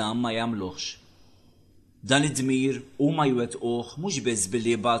jekk dan ma jagħmluhx. Dan id-dmir huma jwettquh mhux biss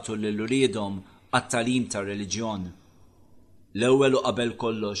billi jibgħatu lill-uliedhom għat-tagħlim tar-reliġjon. L-ewwel u qabel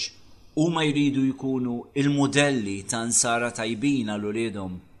kollox huma jridu jkunu il-modelli ta' nsara tajbin għal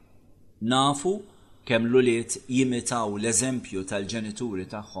uliedhom. Nafu kemm l-ulied jimitaw l-eżempju tal-ġenituri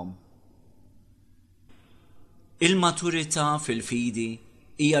tagħhom. Il-maturità fil-fidi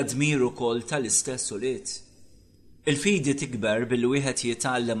hija dmir ukoll tal-istess ulied. Il-fidi tikber billi wieħed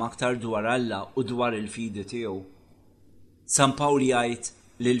jitgħallem aktar dwar Alla u dwar il-fidi tiegħu. San Pawl jgħid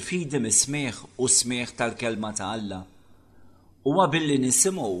li l-fidi mis-smigħ u smigħ tal-kelma ta' Alla. Huwa billi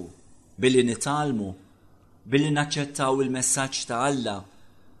nisimgħu, billi nitgħallmu, billi naċċettaw il-messaġġ ta' Alla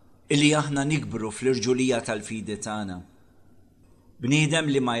illi aħna nikbru fl-irġulija tal-fidi tagħna.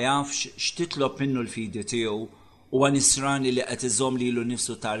 Bniedem li ma jafx x'titlob minnu l-fidi tiegħu huwa nisrani li qed iżomm lilu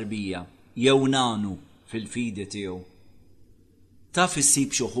nnifsu tarbija jew nagħnu fil-fidi tiegħu. Taf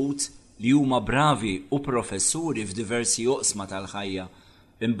issib xi wħud li huma bravi u professuri f'diversi oqsma tal-ħajja,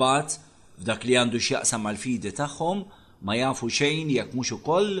 imbagħad f'dak li għandu x'jaqsam mal-fidi tagħhom ma jafu xejn jekk mhux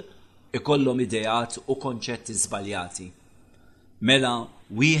ukoll ikollhom ideat u konċetti żbaljati. Mela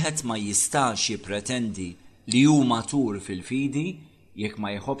wieħed ma jistax jippretendi li hu matur fil-fidi jekk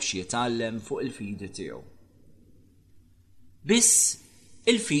ma jħobbx jitgħallem fuq il-fidi tiegħu. Biss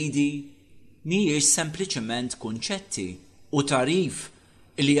il-fidi mhijiex sempliċement kunċetti u tarif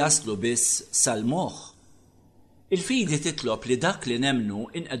li jaslu biss sal-moħħ. Il-fidi titlob li dak li nemnu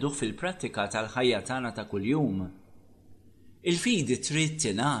inqeduh fil-prattika tal-ħajja tagħna ta' kuljum. Il-fidi trid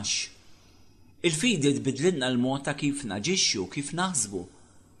tingħax. Il-fidi tbidlilna l-mod ta' kif naġixxu, kif naħsbu,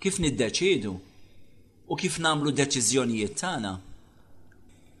 kif niddeċiedu u kif nagħmlu deċiżjonijiet tagħna.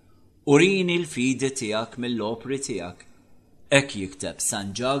 Urini l-fidi tiegħek mill-opri tiegħek. Hekk jikteb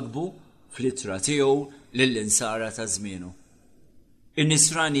San Ġagbu fl-ittra tiegħu lill-insara ta' żmienu.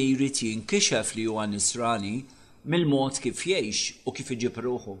 In-nisrani jrid jinkixef li huwa nisrani mill-mod kif jgħix u kif iġib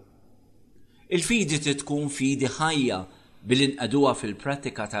ruħu. Il-fidi tkun fidi ħajja billi nqaduha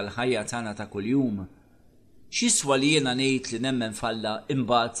fil-prattika tal-ħajja tagħna ta' kuljum. X'jiswa li jiena ngħid li nemmen falla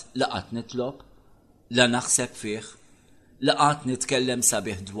imbagħad laqat nitlob, la naħseb fih, laqat nitkellem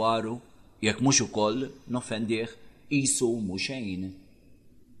sabiħ dwaru, jekk mhux ukoll nofendih qisu mhux xejn.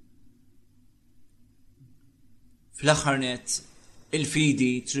 Fl-aħħar nett,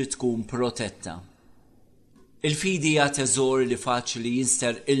 il-fidi trid tkun protetta. Il-fidi hija teżor li faċli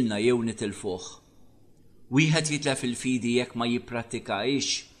jinsterqilna jew nitilfuh. Wieħed jitlef il-fidi jekk ma jipprattikahiex,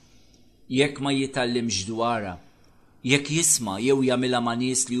 jekk ma jitallimx dwarha, jekk jisma' jew jagħmilha ma'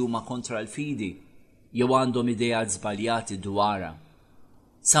 nies li huma kontra l-fidi, jew għandhom idejat żbaljati dwarha.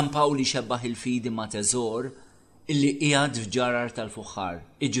 San Pawli xebbaħ il-fidi ma' teżor illi qiegħed f'ġarar tal-fuħħar,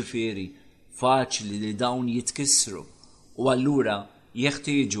 jiġifieri faċli li dawn jitkissru u allura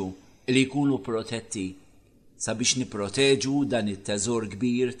jeħtieġu li jkunu protetti sabiex nipproteġu dan it-teżor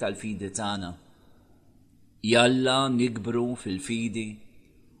kbir tal-fidi tagħna. Jalla nikbru fil-fidi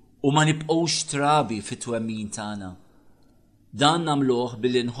u ma nibqgħux trabi fit-twemmin tagħna. Dan nagħmluh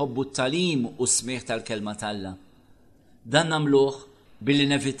billi nħobbu t-talim u smigħ tal-kelma tAlla. Dan nagħmluh billi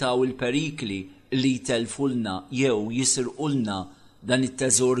nevitaw il-perikli li jtelfulna jew jisirqulna dan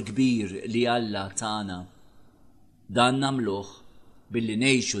it-teżor kbir li Alla tagħna. Dan nagħmluh billi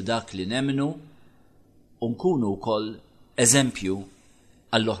ngħixu dak li nemmnu u nkunu wkoll eżempju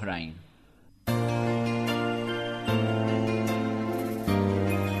għall-oħrajn.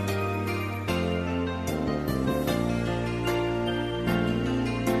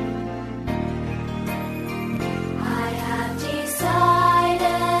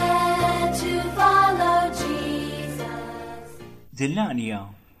 Dillanja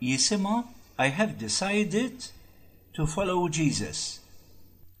jisima I have decided to follow Jesus.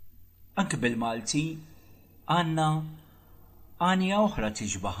 Anke bil-Malti għanna għanja oħra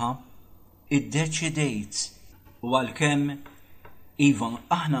tiġbaħa iddeċidejt u għalkemm iva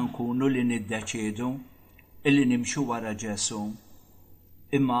aħna nkunu li niddeċidu illi nimxu wara Ġesu,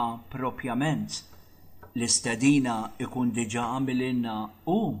 imma propjament l-istedina ikun diġà għamililna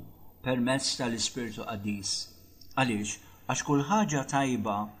u permezz tal-Ispirtu Qadis. Għaliex? Għax kull ħaġa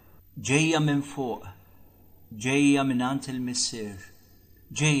tajba ġejja minn fuq, ġejja minnant il-Missier,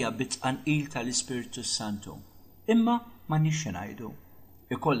 ġejja bit-tqanqil tal-Ispirtu Santu. Imma ma nixxi ngħidu,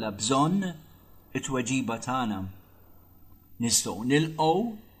 ikollha bżonn it-tweġiba tagħna. Nistgħu nilqgħu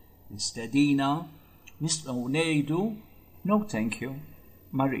nistedina, nistgħu ngħidu no thank you,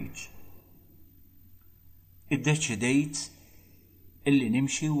 ma rridx. Iddeċidejt illi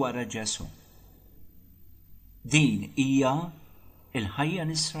nimxi wara Ġesu. Din hija il-ħajja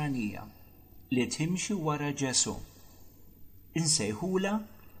nisranija li timxi wara Ġesu. Insejħula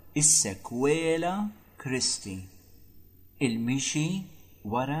is-sekwela Kristi, il-mixi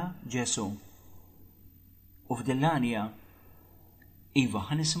wara Ġesu. U f'dillanja iva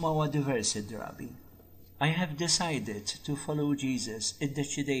ħanismawha diversi drabi. I have decided to follow Jesus.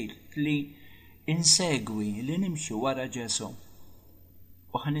 Iddeċidejt li insegwi li nimxi wara Ġesu.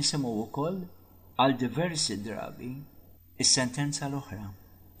 U ħanisimgħu wkoll għal diversi drabi is-sentenza l-oħra.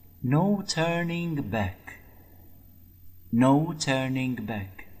 No turning back. No turning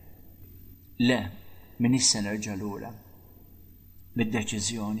back. Le, min issa nerġa' lura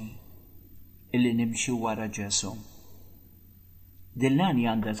mid-deċiżjoni illi nimxi wara Ġesu. Din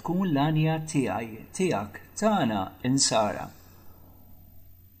l-għanja għandha tkun l-għanja tiegħi, tiegħek, tagħna insara.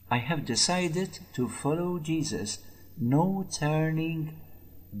 I have decided to follow Jesus. No turning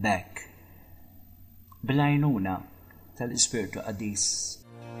back. Bil-għajnuna tal-Ispirtu Qadis.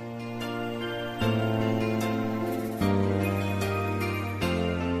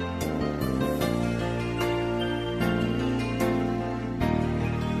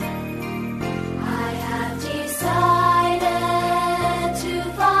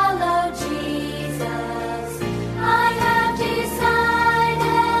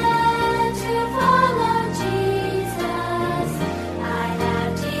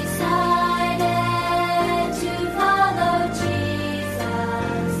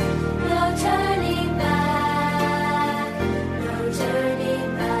 Turning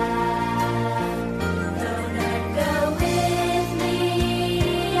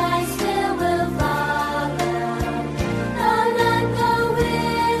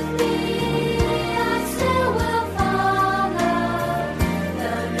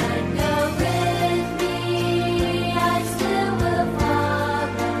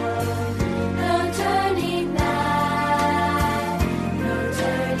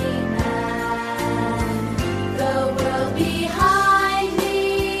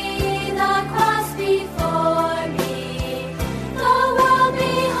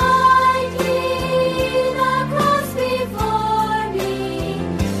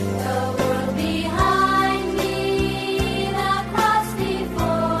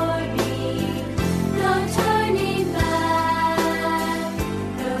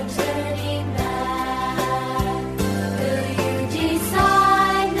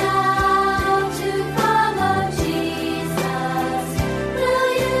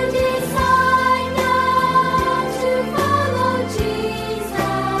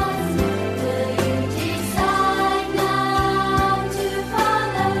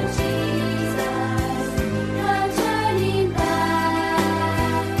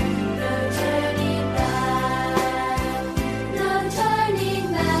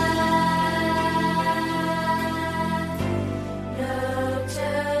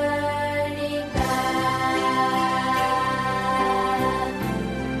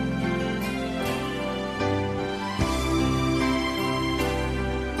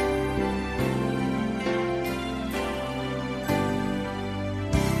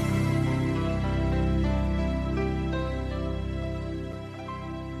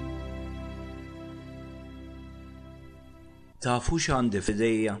Tafu x'għandi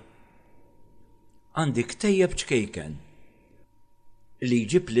f'idejja? Għandi ktejjeb ċkejken li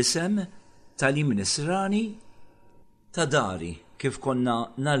jġib l-isem tal-im nisrani ta' dari, kif konna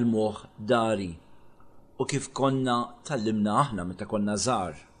nalmuh dari u kif konna tallimna aħna meta konna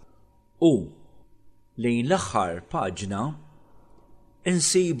żgħar. U lejn l-aħħar paġna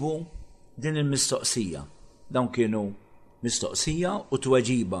insibu din il-mistoqsija. Dawn kienu mistoqsija u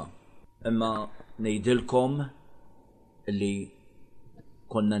tweġiba. Imma ngħidilkom li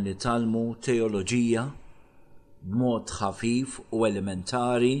konna nitalmu teoloġija b'mod ħafif u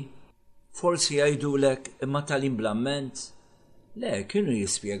elementari, forsi jgħidulek imma tal-im blamment, le kienu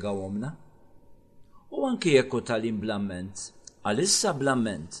jispjegawhomna. U anki jekk tal-im blamment, għalissa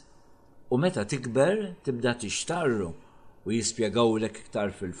blamment, u meta tikber tibda tixtarru u jispjegawlek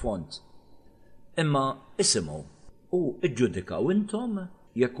iktar fil-font. Imma isimgħu u iġġudikaw intom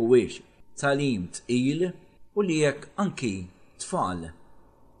jekk huwiex tal-im tqil u li jekk anki tfal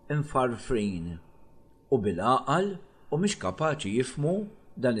infarfrin u bil-aqal u mhix kapaċi jifmu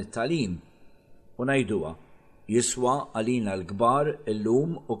dan it-talim. U ngħiduha jiswa għalina l-kbar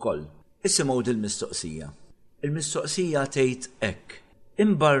illum ukoll. Isimgħu dil-mistoqsija. Il-mistoqsija tgħid hekk.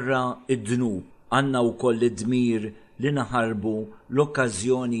 Imbarra id-dnub għandna wkoll id-dmir li naħarbu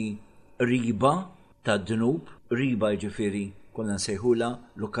l-okkażjoni riba tad-dnub, riba ġifieri konna nsejħula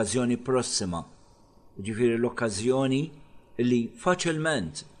l-okkażjoni prossima. Ġifieri l-okkażjoni li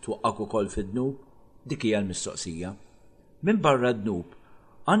faċilment twaqqak ukoll fid-dnub, dik hija l-mistoqsija. Minn barra d-dnub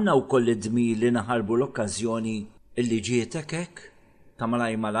għandna wkoll id-dmir li naħarbu l-okkażjoni li ġietek hekk ta'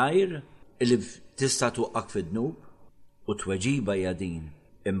 malajr li tista' twaqqak fid-dnub u tweġiba hija din.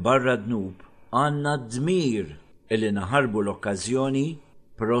 Imbarra d-dnub għandna d-dmir li naħarbu l-okkażjoni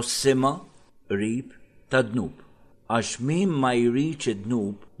prossima qrib ta' dnub. Għax min ma jridx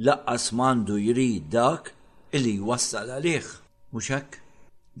id-dnub laqqas m'għandu jrid dak illi jwassal għalih. Mhux hekk?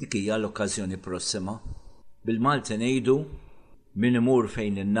 Dik hija l-okkażjoni prossima. Bil-Malti ngħidu min imur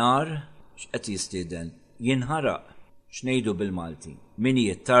fejn in-nar x'qed jistieden jinħaraq. X'ngħidu bil-Malti? Min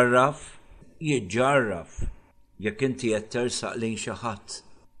jittarraf jiġġarraf. Jekk inti qed tersaq lejn xi ħadd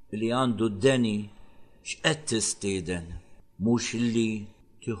li għandu d-deni x'qed tistieden? Mhux illi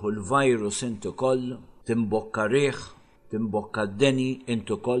tieħu l-virus intu koll, timbokka riħ, timbokka d-deni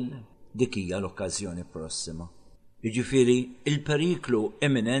intu koll, dik hija l-okkażjoni prossima. Jiġifieri il-periklu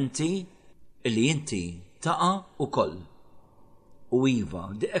imminenti li inti taqa' ukoll. U iva,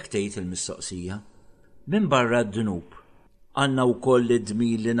 dik tgħid il-mistoqsija. Minn barra d-dnub għandna wkoll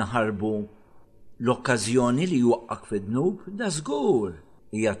id-dmir li naħarbu l-okkażjoni li jwaqqak fid-dnub, da żgur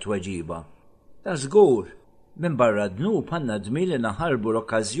hija tweġiba. Da żgur. Minn barra d-dnub għandna dmir li naħarbu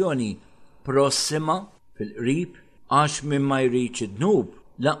l-okkażjoni prossima fil-qrib għax minn ma jridx id-dnub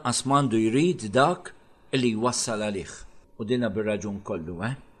lanqas m'għandu jrid dak li jwassal għalih. U dina bir-raġun kollu,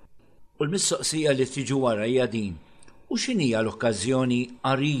 U l-mistoqsija li tiġi wara hija din. U x'inhija l-okkażjoni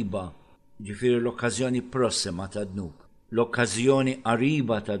qariba, ġifieri l-okkażjoni prossima tad-dnub? L-okkażjoni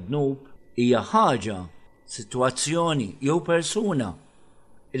qariba tad-dnub hija ħaġa, sitwazzjoni jew persuna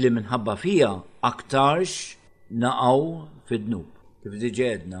illi minħabba fija aktarx naqgħu fid-dnub. Kif diġà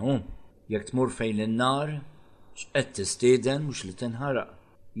għedna, jekk tmur fejn in-nar x'qed tistieden mhux li tinħaraq.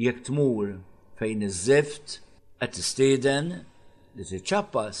 Jekk tmur fejn iż-żift qed tistieden li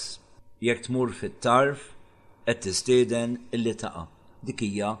tiċċappas. Jekk tmur fit-tarf qed tistieden illi taqa'. Dik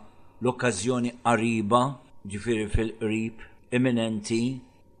hija l-okkażjoni qariba, ġifieri fil-qrib, imminenti,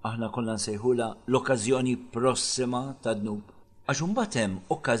 aħna kollha nsejħula l-okkażjoni prossima tad-dnub. Għax imbagħad hemm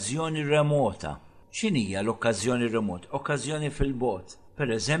okkażjoni remota. X'inhija l-okkażjoni remota? Okkażjoni fil-bogħod.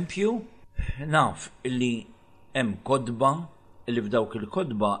 Pereżempju, naf illi hemm kodba, illi f'dawk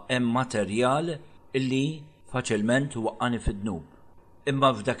il-kodba hemm materjal illi faċilment waqqani fid-dnub.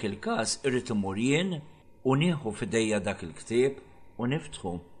 Imma f'dak il-każ irrid imur jien u nieħu f'idejja dak il-ktieb u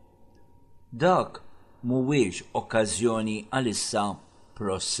niftħu. Dak mhuwiex okkażjoni għalissa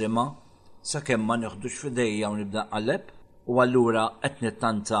prossima sakemm ma nieħdux f'idejja u nibda qaleb u allura qed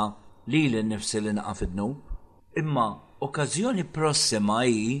nittanta lili nnifsi li naqa' fid-dnub. Imma okkażjoni prossima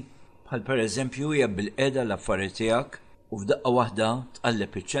hi bħal pereżempju hija bil-qiegħda l-affarijiet tiegħek u f'daqqa waħda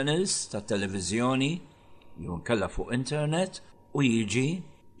tqalleb iċ-channels tat-televiżjoni jew nkella fuq internet u jiġi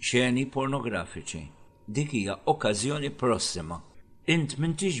xeni pornografiċi. Dik hija okkażjoni prossima. Int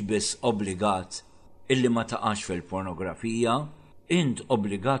m'intix biss obbligat illi ma taqax fil-pornografija, int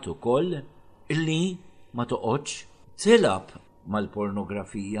obbligat ukoll illi ma toqgħodx tilab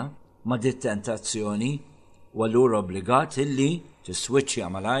mal-pornografija, ma dit-tentazzjoni u allura obbligat illi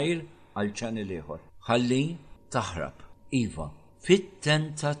tiswiċċja malajr għal ċannel ieħor. Ħalli taħrab. Iva,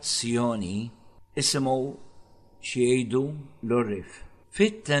 fit-tentazzjoni isimgħu xiejdu l-orrif.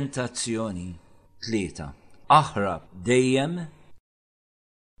 Fit-tentazzjoni 3. Aħrab dejjem,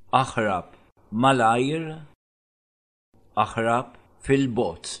 aħrab malajr, aħrab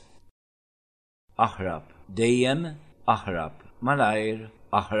fil-bot. Aħrab dejjem, aħrab malajr,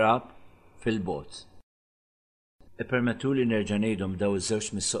 aħrab fil-bot. Permettu li nerġa' ngħidhom daw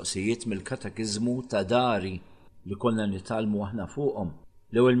iż-żewġ mistoqsijiet mill-katekizmu ta' dari li konna nitalmu aħna fuqhom.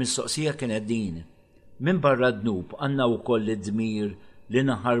 L-ewwel mistoqsija kienet din: minn barra d-dnub għandna wkoll id-dmir li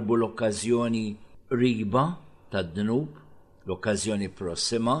naħarbu l-okkażjoni riba tad-dnub, l-okkażjoni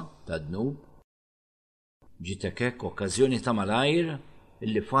prossima tad-dnub. Ġitek hekk okkażjoni ta' malajr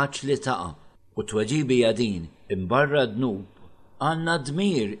illi faċli taqa' u tweġibi hija din: imbarra d-dnub għandna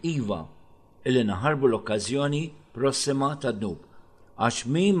dmir iva illi naħarbu l-okkażjoni prossima tad-dnub. Għax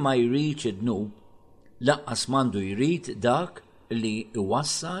min ma jridx id-dnub laqqas m'għandu jrid dak li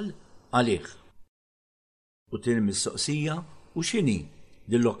iwassal għalih. U tieni mistoqsija: u x'inhi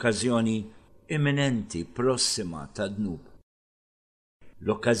din l-okkażjoni imminenti prossima tad-dnub?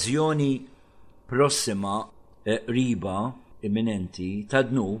 L-okkażjoni prossima riba imminenti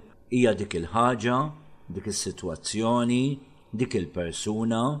tad-dnub hija dik il-ħaġa, dik is-sitwazzjoni, dik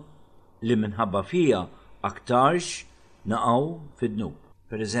il-persuna li minħabba fija aktarx naqgħu fid-dnub.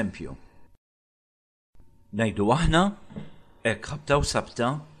 Pereżempju, ngħidu aħna hekk ħabta u sabta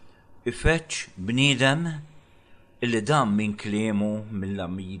ifetx bniedem illi dam minn kliemu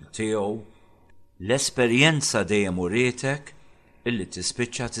mill-amil tiegħu l-esperjenza dejjem urietek illi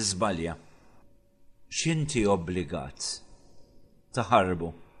tispiċċa tiżbalja. X'inti obbligat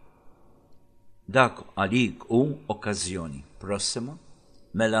taħarbu? Dak għalik hu okkażjoni prossima,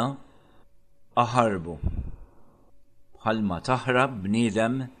 mela aħarbu bħalma taħrab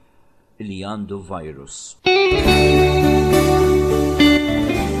bniedem li għandu virus.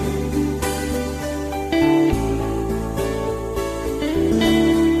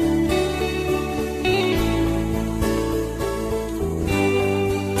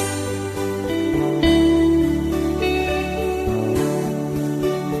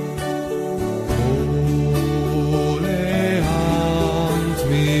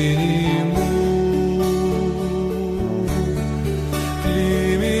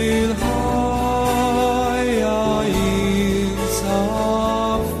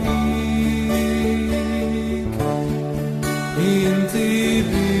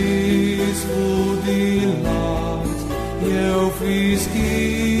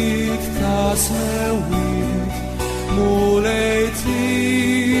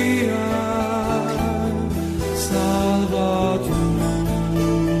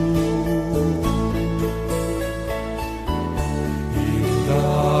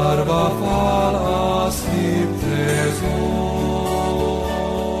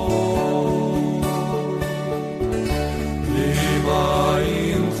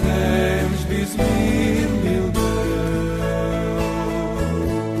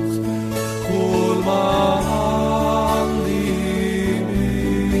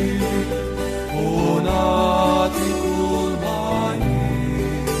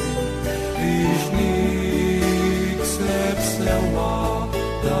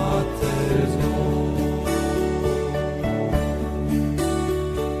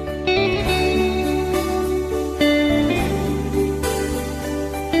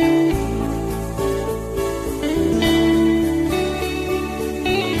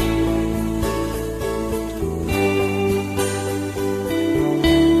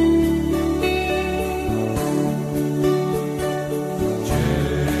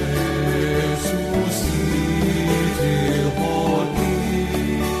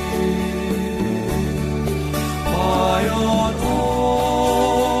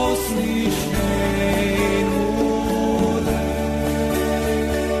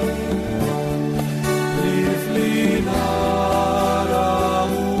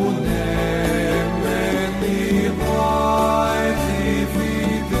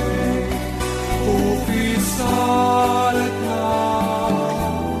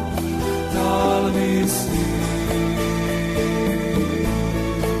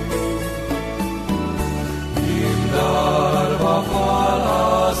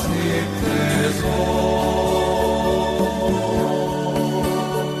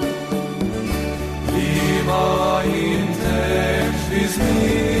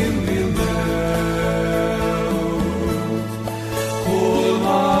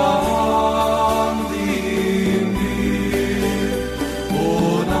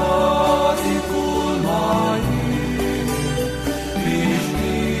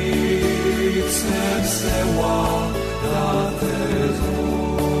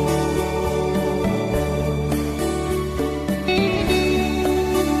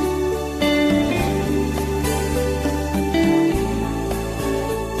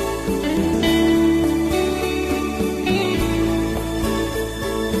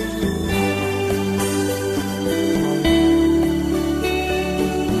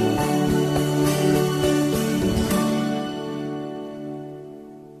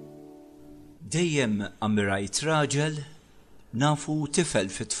 dejjem ammirajt raġel nafu tifel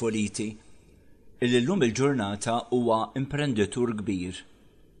fit-tfoliti illi llum il-ġurnata huwa imprenditur kbir.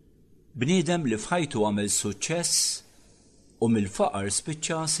 Bniedem li f'ħajtu għamel suċċess u mill-faqar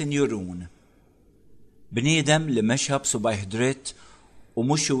spiċċa sinjurun. Bniedem li mexxa b'subajh dritt u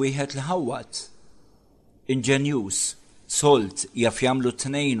mhux xi wieħed li ħawwad. Inġenjuż, solt jaf jagħmlu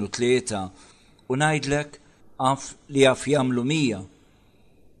 2 u 3 u ngħidlek għaf li jaf jagħmlu 100.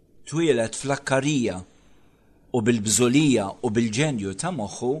 Twielet fl-Akkarija u bil-bżolija u bil-ġenju ta'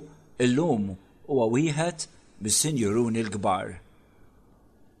 moħħu illum huwa wieħed bis-sinjuruni l-kbar.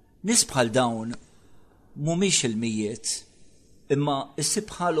 Nies bħal dawn mhumiex il-mijiet, imma issib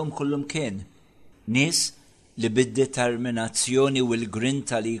bħalhom kullumkien. Nies li bid-determinazzjoni u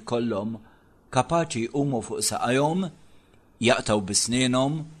l-grinta li jkollhom kapaċi jqumu fuq saqajhom, jaqtaw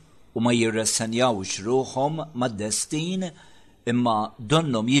bisnienhom u ma jirressenjawx ruħhom mad-destin imma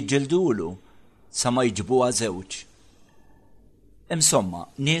donnom jiġġildulu sa ma jġibuha żewġ. Insomma,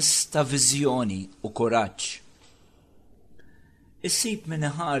 nies ta' viżjoni u kuraġġ. Issib min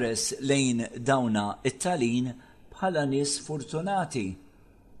iħares lejn dawna it-tagħlin bħala nies fortunati.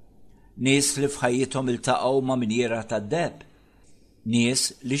 Nies li f'ħajjithom iltaqgħu ma' minjera tad-deb. Nies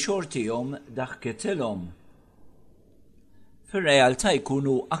li xortihom daħketilhom. Fir-realtà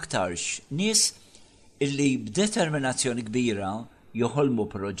jkunu aktarx nies illi b'determinazzjoni kbira joħolmu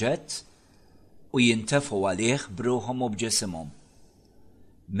proġett u jintefgħu għalih b'ruħhom u b'ġisimhom.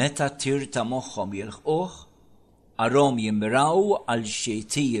 Meta t-tir ta' moħħhom jilħquh, għarhom jimmiraw għal xi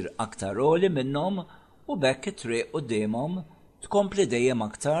tir aktar għoli minnhom u bekk it-triq qudiemhom tkompli dejjem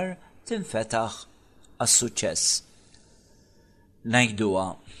aktar tinfetaħ għas-suċċess. Ngħiduha,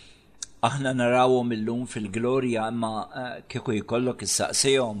 aħna narawhom illum fil-glorja imma kieku jkollok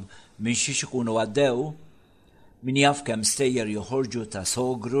issaqsihom minn xiex ikunu għaddew, min jaf kemm stejjer joħorġu ta'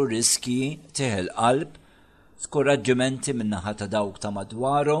 sogru, riski, tieħel qalb, skoraġġimenti min-naħa ta' dawk ta'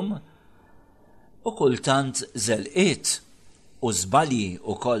 madwarhom, u kultant żelqiet u żbalji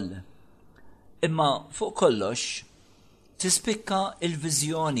wkoll. Imma fuq kollox tispikka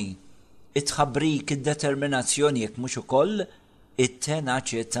il-viżjoni, it-tħabbrik, id-determinazzjoni jekk mhux ukoll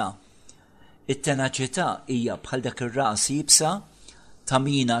it-tenaċità. It-tenaċità hija bħal dak ir-ras jibsa ta'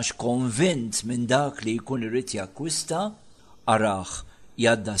 minax konvint minn dak li jkun irid jakkwista, araħ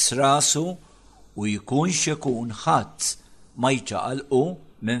jaddas rasu u jkun x'ikun ħadd ma jċaqalqu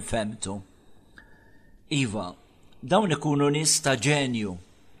minn femtu. Iva, dawn ikunu nies ta' ġenju,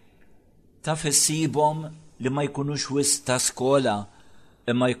 ta' fissibhom li ma jkunux wisq ta' skola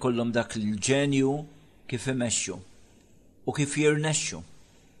imma jkollhom dak il-ġenju kif imexxu u kif jirnexxu.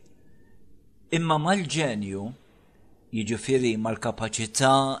 Imma mal-ġenju, jiġifieri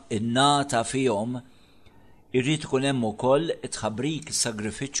mal-kapaċità innata fihom, irrid ikun hemm ukoll it-tħabbrik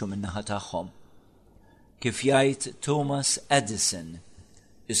is-sagrifiċċju min-naħa tagħhom. Kif jgħid Thomas Edison,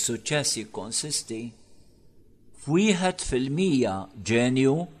 is-suċċess jikkonsisti f'1%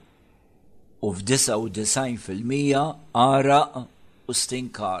 ġenju u f'99% għaraq u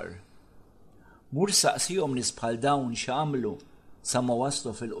stinkar. Mur saqsihom nies bħal dawn x'għamlu sa ma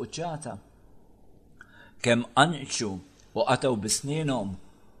waslu fil-quċċata. Kemm anqxu u qataw bisnienhom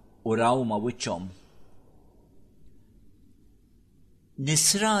u raw ma' wiċċhom.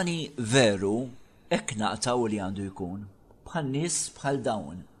 Nisrani veru hekk naqtaw li għandu jkun bħal nies bħal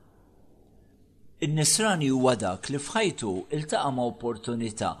dawn. In-nisrani huwa dak li f'ħajtu iltaqa' ma'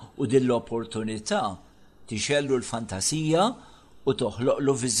 opportunità u din l-opportunità tixellu l-fantasija u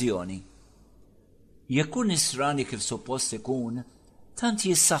toħloqlu viżjoni. Jekk hu nisrani kif suppost ikun, tant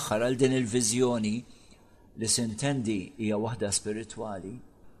jissaħħar għal din il-viżjoni li sintendi hija waħda spiritwali,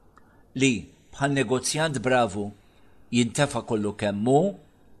 li bħal negozjant bravu jintefa' kollu kemm hu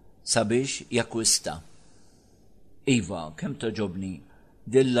sabiex jakkwista. Iva, kemm toġobni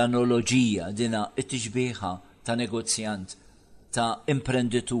din l-analogija, dina it-tixbieħa ta' negozjant, ta'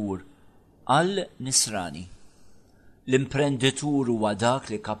 imprenditur għal nisrani. L-imprenditur huwa dak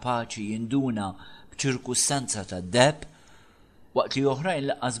li kapaċi jinduna b'ċirkustanza ta' deb waqt li oħrajn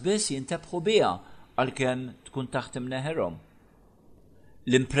laqqas biss jintebħu biha għalkemm tkun taħt imneħerhom.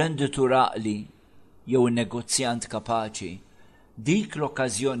 L-imprenditur għaqli jew in-negozjant kapaċi dik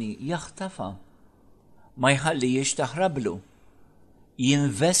l-okkażjoni jaħtafa, ma jħallihiex taħrablu.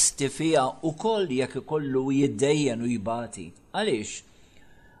 Jinvesti fiha wkoll jekk ikollu jiddejjen u jibati. Għaliex?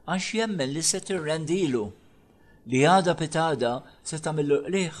 Għax jemmen li se tirrendilu, li għada pitada se tagħmillu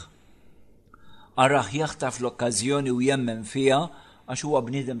qlieħ. Araħ jaħtaf l-okkażjoni u jemmen fiha għax huwa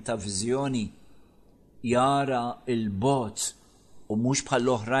bniedem ta' viżjoni. Jara il-bot u mhux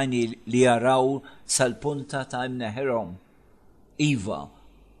bħal oħrajn li jaraw sal-punta ta' imneħerhom. Iva,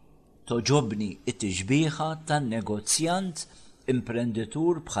 toġobni it-tixbieħa tan-negozjant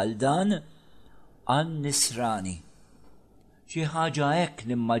imprenditur bħal dan għan-nisrani. Xi ħaġa hekk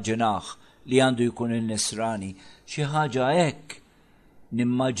nimmaġinah li għandu jkun il-nisrani, xi ħaġa hekk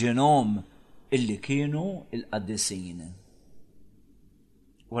nimmaġinhom illi kienu il-qaddisin.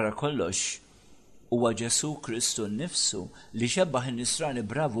 Wara kollox, huwa Ġesu Kristu nnifsu li xebbaħ in-nisrani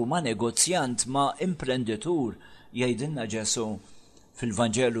bravu ma' negozjant ma' imprenditur, jgħidilna Ġesu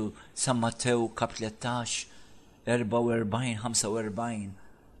fil-Vanġelu San Mattew kap 13, 44-45.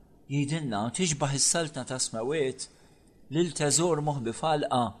 Jgħidilna tixbaħ is-saltna ta' smawiet lil teżor moħbi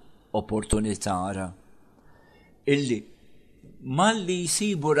falqa opportunità ara. Illi malli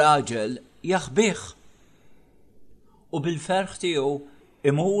jsibu raġel jaħbih u bil-ferħ tiegħu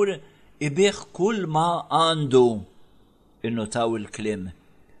imur ibih kull ma għandu, innotaw il-klim,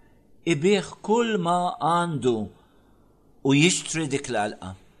 ibih kull ma għandu u jixtri dik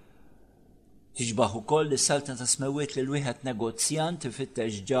l-għalqa. Tiġbaħ ukoll is-saltna ta' smawiet lil wieħed negozjant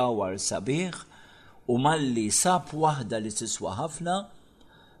ifittex ġawar sabiħ u malli sab waħda li tiswa ħafna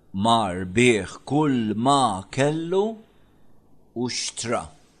mar bih kull ma kellu u xtra.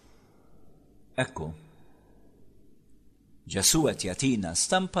 Ekku, Ġesu qed jagħtina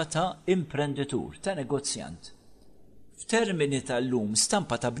stampa ta' imprenditur, ta' negozjant. F'termini tal-lum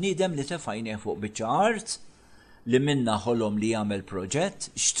stampa ta' bniedem li tefajne fuq biċċa art li minna ħolom li jagħmel proġett,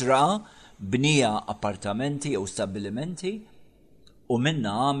 xtra, bnija appartamenti jew stabbilimenti u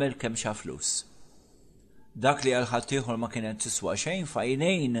minna għamel kemm xa flus. Dak li għal ħadd ieħor ma kienet tiswa xejn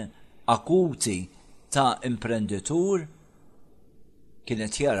fajnejn akuti ta' imprenditur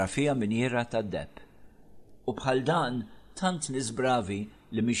kienet jara fija minjera ta' deb. U bħal dan tant nies bravi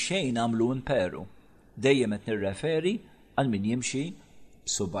li mix-xejn għamlu imperu. Dejjem qed nirreferi għal min jimxi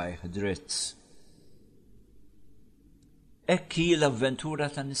b'subajh dritt. Hekk hi l-avventura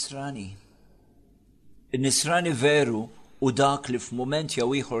tan-nisrani. In-nisrani veru u dak li f'mument jew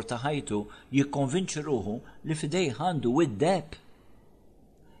ieħor ta' ħajtu jikkonvinċi ruħu li f'idejh għandu id-deb.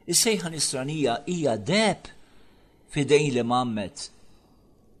 Is-sejħa nisranija hija deb f'idejn li mammet.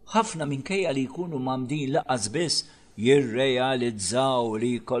 Ħafna minkejja li jkunu mamdin laqas biss jirrealizzaw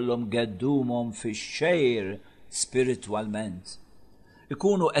li jkollhom geddumhom fix-xejr spiritwalment.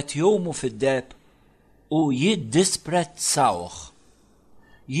 Ikunu qed jgħumu fid-deb u jiddisprezzawh.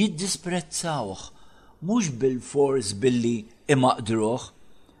 Jiddisprezzawh mhux bil-fors billi imaqdruh,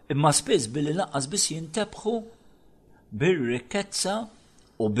 imma spiss billi laqqas biss jintebħu bir-rikkezza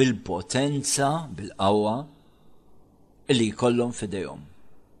u bil-potenza, bil-qawwa li jkollhom f'idejhom.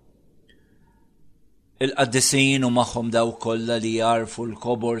 Il-qaddisin u magħhom daw kollha li jarfu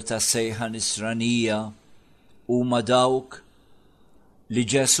l-kobor tas-sejħa nisranija huma dawk li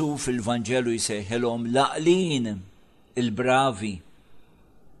Ġesu fil-Vanġelu jsejħilhom l-aqlin, il-bravi,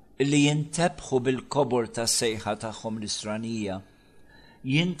 illi jintebħu bil-kobor tas-sejħa tagħhom nisranija,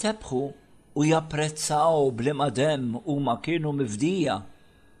 jintebħu u japprezzaw bliema demm huma kienu mifdija,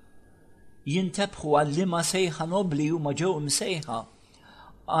 jintebħu għal liema sejħa nobli huma ġew msejħa,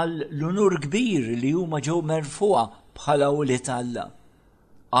 għal l-unur kbir li huma ġew merfuqa bħala wlied Alla,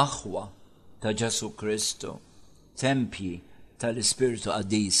 aħwa ta' Ġesu Kristu, tempji tal-Ispirtu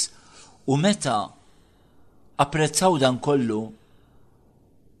Qaddis. U meta apprezzaw dan kollu,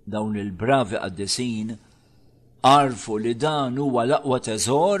 dawn il-bravi qaddisin għarfu li dan huwa l-aqwa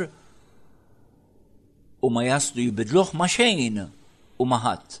teżor u ma jaslu jibidluh ma' xejn u ma'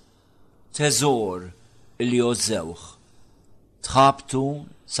 ħadd. Teżor li jożewh. Tħabtu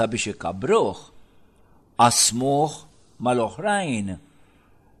sabiex ikabruh, qasmuh mal-oħrajn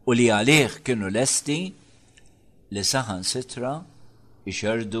u li għalih kienu lesti li saħansitra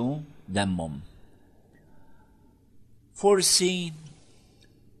ixerdu demmhom. Forsi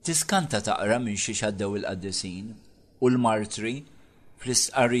tiskanta taqra minn xi xaddew il-qaddisin u l-martri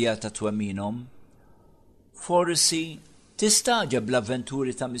fl-istqarrija ta' twemminhom. Forsi tistaġeb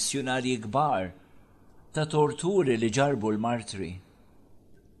l-avventuri ta' missjonarji kbar ta' torturi li ġarbu l-martri.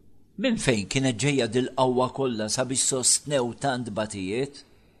 Minn fejn kienet ġejja dil-qawwa kollha sabiex sostnew tant batijiet?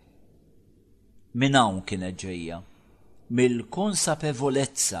 Minn hawn kienet ġejja,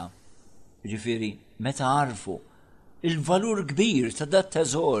 mill-konsapevolezza, ġifieri meta għarfu il-valur kbir ta' dat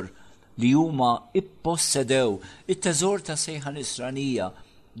teżor li huma ippossedew, it-teżor ta' sejħa nisranija,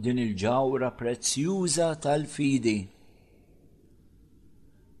 din il-ġawra prezzjuża tal-fidi.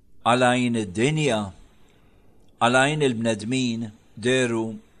 Għalajn id-dinja, għalajn il-bnedmin deru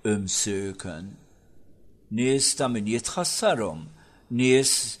imsöken. Nies ta' min jitħassarhom,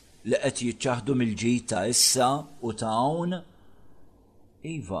 nies li qed jiċċaħdu mill-ġita issa u ta' hawn.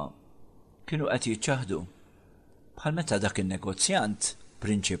 Iva, kienu qed jiċċaħdu. Bħal meta dak in-negozjant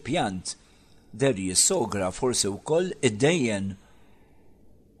prinċipjant der jissogra forsi wkoll iddejjen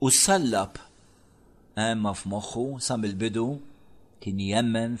u sallab imma f'moħħu sa mill-bidu kien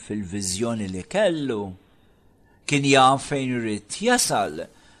jemmen fil-viżjoni li kellu, kien jaf fejn irid jasal,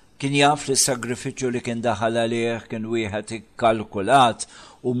 kien jaf li s-sagrifiċċju li kien daħal għalih kien wieħed ikkalkulat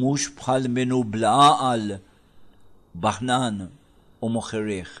u mhux bħal minnu bla aqal, baħnan u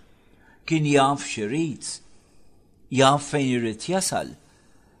moħħirih. Kien jaf x'irid, jaf fejn irid jasal,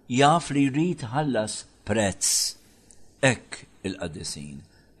 jaf li jrid ħallas prezz. Hekk il-qaddisin,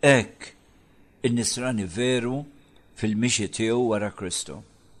 hekk in-nisrani veru fil-mixi tiegħu wara Kristu.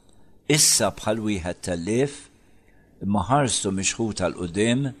 Issa bħal wieħed tal-lif imma ħarstu mixħut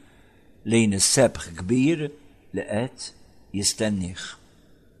tal-qudiem lejn is-sebħ kbir li qed jistennih.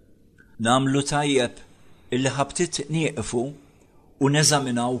 Namlu tajjeb illi ħabtit nieqfu u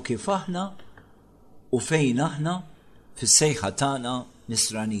neżaminaw kif aħna u fejn aħna fis-sejħa tagħna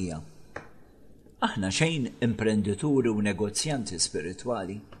nisranija. Aħna xejn imprendituri u negozjanti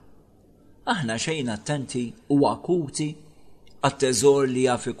spiritwali. Aħna xejn attenti u akuti għat-teżor li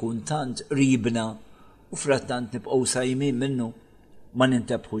jaf ikun tant ribna u frattant nibqgħu sajmin minnu ma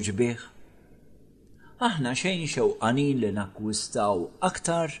nintebħux bih. Aħna xejn xewqanin li nakkwistaw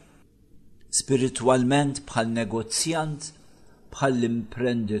aktar spiritwalment bħal negozjant, bħal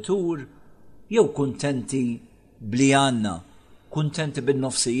imprenditur, jew kuntenti bli għandna, kuntenti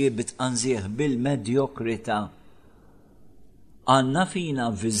bin-nofsijiet bitqanżieħ bil-medjokrità. Għandna fina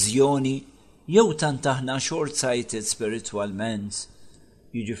viżjoni jew tant aħna short-sighted spiritualment,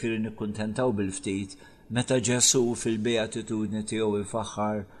 jiġifieri nikkuntentaw bil-ftit meta Ġesu fil-beatitudni tiegħu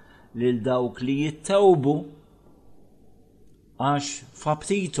ifaħħar lil dawk li jittawbu għax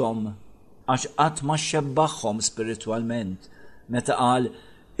fabtithom, għax qatt ma xebbaħħom spiritwalment, meta qal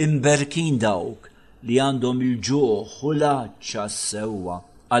imberkin dawk li għandhom il-ġuħ u l-għaċċa s-sewwa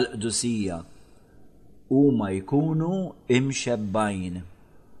għal-qdusija huma jkunu imxebbajn.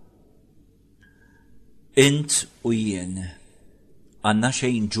 Int u jien għandna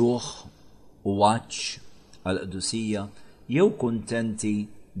xejn ġuħ u għaċċ għal-qdusija jew kuntenti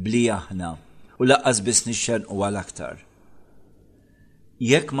bli aħna u laqqas biss nixxenqu għal-aktar.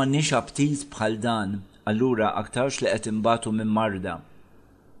 Jekk m'għandniex aptit bħal dan, allura aktarx li qed imbagħtu minn marda.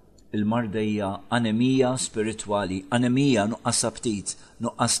 Il-marda hija anemija spiritwali, anemija nuqqas aptit,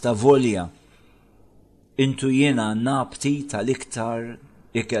 nuqqas ta' volja. Intu jiena għandna aptit għal-iktar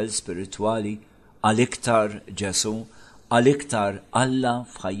ikel spiritwali, għal-iktar Ġesu, għal-iktar Alla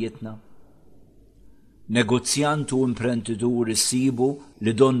f'ħajjitna. Negozjant u imprenditur issibu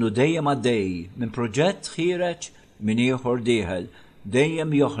li donnu dejjem għaddej minn proġett ħireġ minn ieħor dieħel,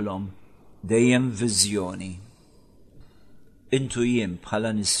 dejjem joħlom, dejjem viżjoni. Intu jien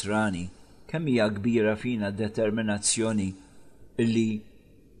bħala nisrani kemm hija kbira fina determinazzjoni illi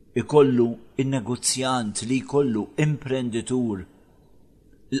ikollu in-negozjant li jkollu imprenditur.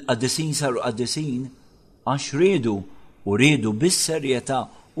 Il-qaddisin saru qaddisin għax riedu u riedu bis-serjetà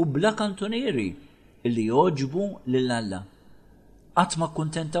u bla kantunieri illi joġbu lil Alla. Qatt ma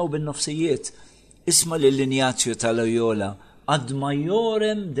kuntentaw bin-nofsijiet, isma' lill-Injazzju tal-Loyola ad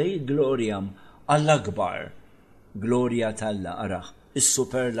majorem dei gloriam, għall-akbar glorja tal-Alla araħ,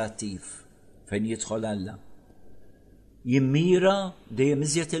 is-superlattiv fejn jidħol Alla. Jimmira dejjem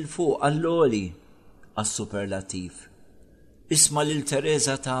iżjed il-fuq għall-oli għas-superlattiv. Isma' lil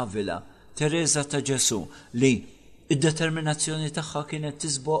Teresa ta' Avila, Teresa ta' Ġesu, li id-determinazzjoni tagħha kienet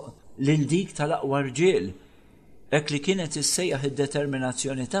tisboq lil dik tal-aqwa rġiel. Hekk li kienet issejjaħ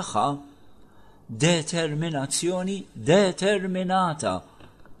id-determinazzjoni tagħha determinazzjoni determinata,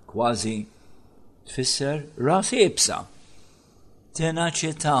 kważi tfisser ras ibsa,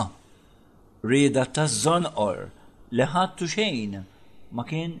 tenaċità, rieda taż-żonqor li ħadtu xejn ma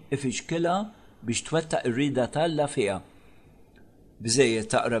kien ifixkilha biex twettaq ir-rieda tal-Alla fiha.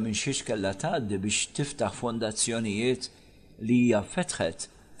 Biżejjed taqra minn xiex kellha tgħaddi biex tiftaħ fondazzjonijiet li hija fetħet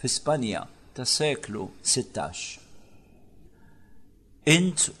fi Spanja tas-seklu 16.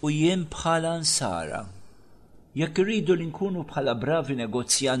 Int u jien bħala nsara, jekk irridu li nkunu bħala bravi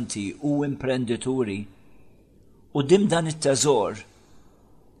negozjanti u imprendituri, u dim dan it-teżor,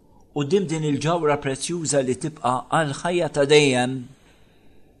 u dim din il-ġawra prezzjuża li tibqa' għal ħajja ta' dejjem,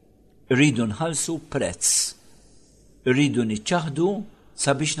 irridu nħallsu prezz, irridu niċċaħdu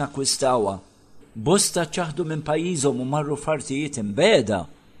sabiex nakkwistawha. Bosta ċaħdu minn pajjiżhom u marru f'artijiet imbeda,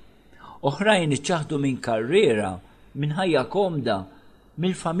 oħrajn iċċaħdu minn karriera, minn ħajja komda,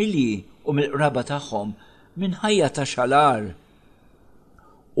 mill-familji u mill-qraba tagħhom, minn ħajja ta' xalar.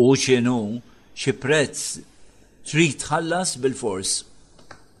 U x'inhu xi prezz trid tħallas bil-fors.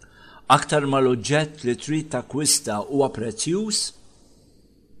 Aktar mal-oġġett li trid takkwista huwa prezzjuż,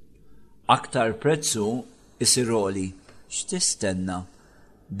 Aktar prezzu isiroli x'tistenna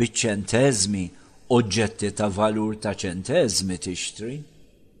biċ-ċenteżmi oġġetti ta' valur ta' ċenteżmi tixtri.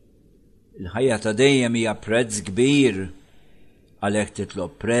 Il-ħajja ta' dejjem hija prezz kbir, għalhekk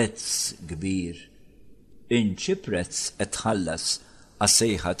titlob prezz kbir. Inċi prezz qed tħallas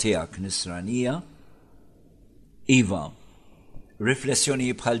għas-sejħa tiegħek nisranija? Iva,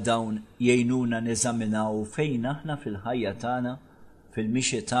 riflessjoni bħal dawn jgħinuna neżaminaw fejn aħna fil-ħajja tagħna,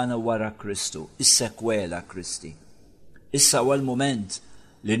 fil-mixi tagħna wara Kristu, is-sekwela Kristi. Issa huwa l-mument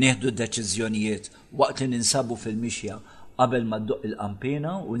li nieħdu d-deċiżjonijiet waqt li ninsabu fil-mixja qabel ma ddoq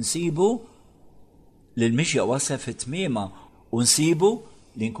il-qampina u nsibu li l-mixja wasal fit-tmiema u nsibu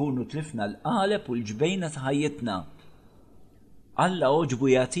li nkunu tlifna l-qaleb u l-ġbejna ta' ħajjitna. Alla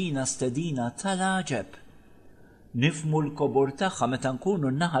oġbu jagħtina stedina tal-aġeb. Nifmu l-kobor tagħha meta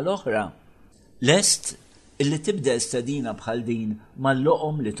nkunu n-naħa l-oħra. Lest illi tibda stedina bħal din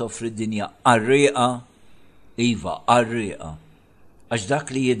mal-loqom li toffri d-dinja qarrieqa, iva qarrieqa. Għax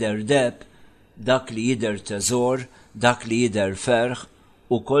dak li jidher deb, dak li jidher teżor, dak li jidher ferħ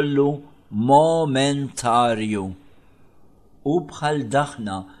u kollu momentarju. U bħal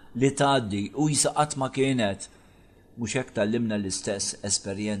daħna li tgħaddi u jisaqat ma kienet, mhux hekk tallimna l-istess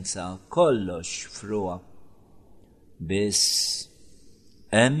esperjenza kollox fruha. Biss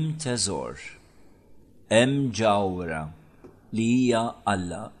hemm teżor, hemm ġawra li hija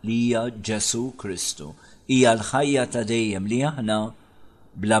Alla, li hija Ġesu Kristu, hija l-ħajja ta' dejjem li aħna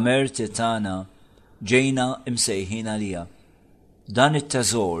bla merti tagħna ġejna imsejħin għalija. Dan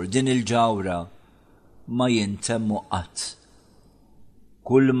it-teżor, din il-ġawra ma jintemmu qatt.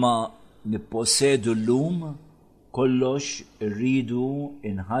 Kull ma nippossedu llum kollox irridu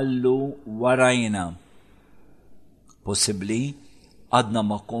inħallu warajna. Possibbli għadna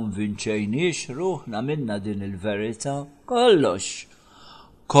ma konvinċejniex ruħna minna din il-verità kollox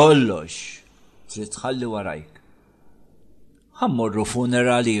trid tħalli warajk. Ħammorru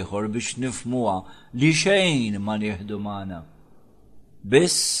funeral ieħor biex nifmuha li xejn ma nieħdu magħna.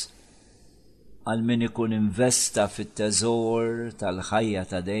 Biss għal min ikun investa fit-teżor tal-ħajja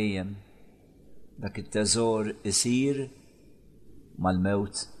ta' dejjem, dak it-teżor isir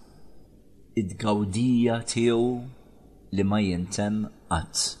mal-mewt id-gawdija tiegħu li ma jintemm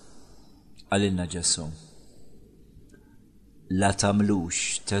qatt. Għalilna Ġesu. La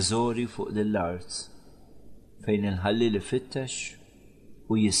tamlux teżori fuq l-art fejn il-ħalli li fittex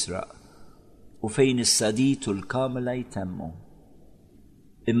u jisraq u fejn is-sadit u l-kamla jtemmu.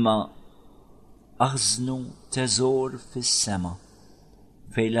 Imma aħżnu teżor fis-sema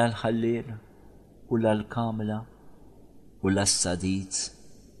fejn l-ħallir u l-kamla u l-sadit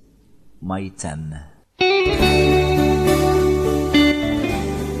ma jtemm.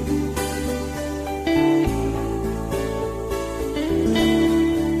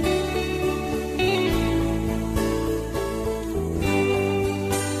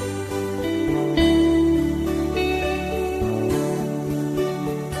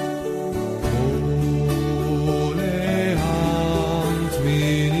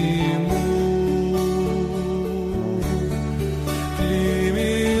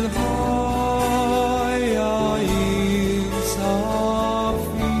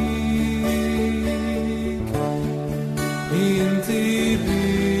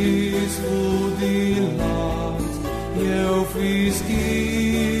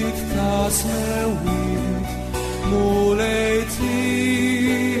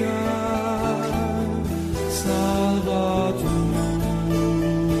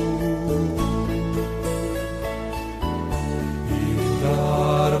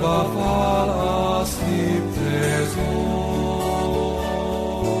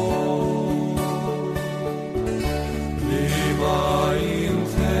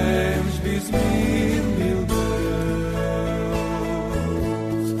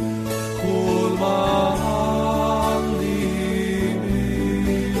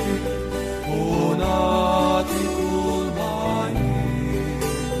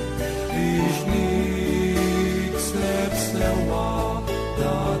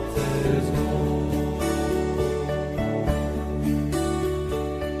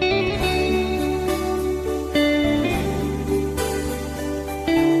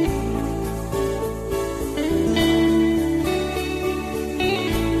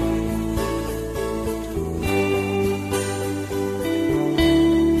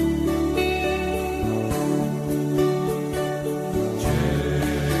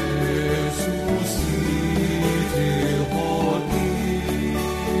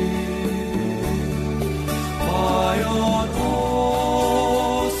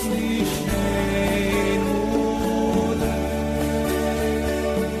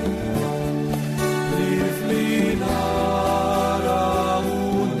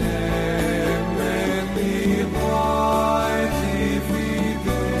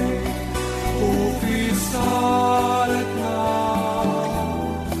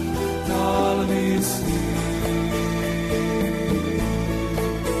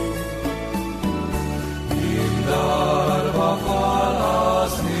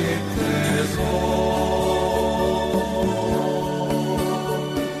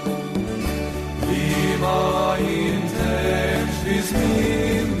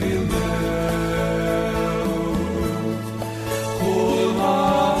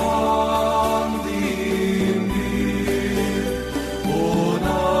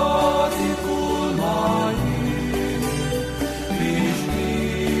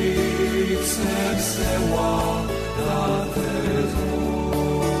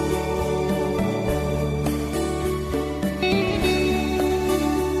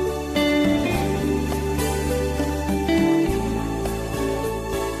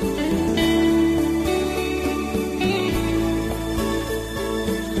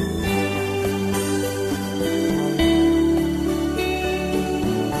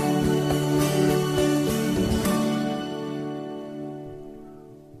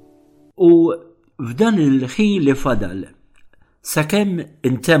 f'dan il-ħin li fadal, sakemm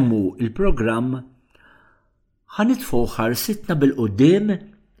intemmu il-programm, ħanitfgħu ħarsitna bil-qudiem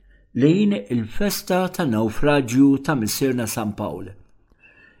lejn il-festa ta' nawfraġġju ta' Missierna San Pawl.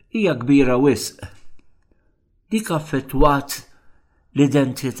 Hija kbira wisq. Dik affettwat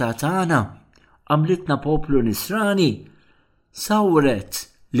l-identità tagħna, għamlitna poplu nisrani, sawret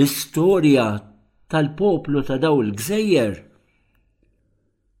l-istorja tal-poplu ta' daw il-Gżejjer.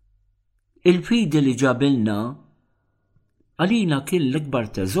 Il-fidi li ġabilna għalina kien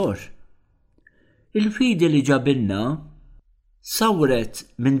l-ikbar teżor. Il-fidi li ġabilna sawret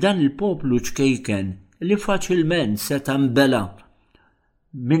minn dan il-poplu ċkejken li faċilment se tambela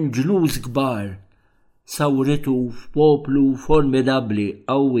minn ġnuż kbar, sawritu f'poplu formidabli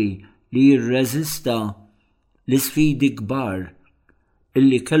qawwi li jirreżista l-isfidi kbar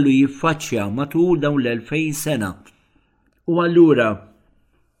illi kellu jiffaċċja matul dawn l-2000 sena. U allura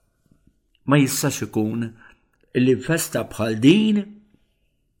ma jistax ikun illi festa bħal din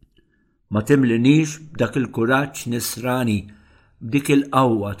ma timlinix b'dak il-kuraġġ nisrani, b'dik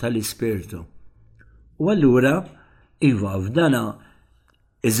il-qawwa tal-ispirtu. U allura iva f'dana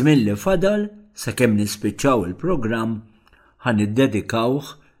iż-żmien li fadal sakemm nispiċċaw il-programm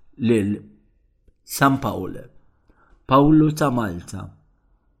ħaniddedikawh lil San Pawl, Pawlu ta' Malta,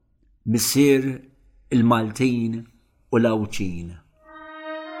 missier il-Maltin u l-Awċin.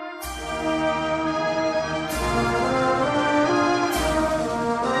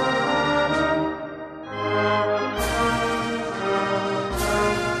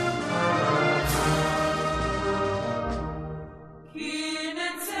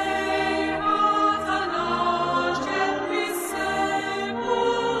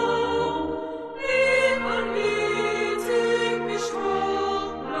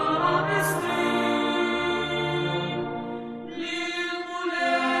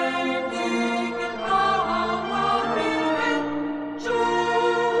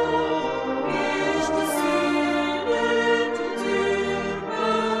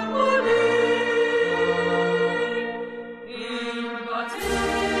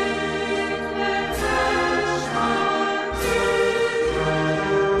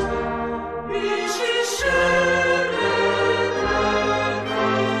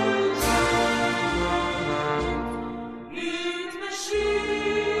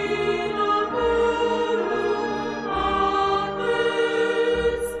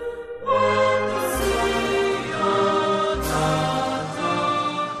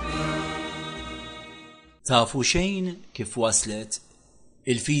 Tafu xejn kif waslet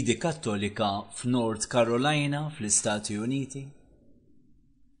il-fidi kattolika f'North Carolina fl-Istati Uniti?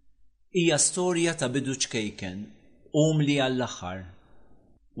 Hija storja ta' bidu ċkejken umli għall-aħħar.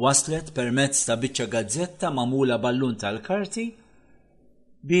 Waslet permezz ta' biċċa gazzetta magħmula ballun tal-karti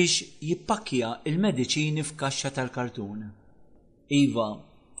biex jippakkja il-mediċini f'kaxxa tal-kartun. Iva,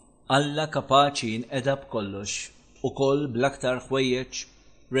 Alla kapaċi jinqeda b'kollox ukoll bl-aktar ħwejjeġ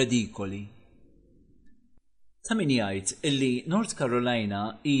redikoli. Ta' min jgħid illi North Carolina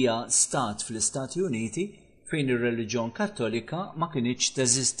hija stat fl-Istati Uniti fejn ir-reliġjon Kattolika ma kinitx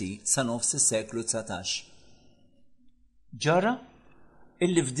teżisti sa nofs is-seklu 19. Ġara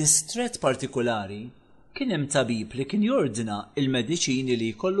illi f'distrett partikolari kien hemm tabib li kien jordina il-mediċini li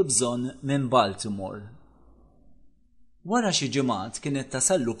jkollu bżonn minn Baltimore. Wara xi ġimgħat kienet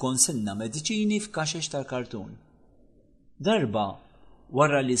tasallu konsinna mediċini f'kaxex tal-kartun. Darba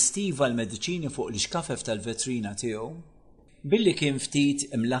wara li stiva l-mediċini fuq l-xkafef tal-vetrina tiegħu, billi kien ftit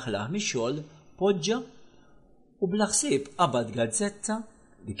imlaħlaħ mix-xogħol, poġġa u bl-ħsieb qabad gazzetta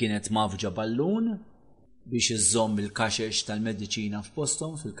li kienet mafġa ballun biex iżżomm il-kaxex tal-mediċina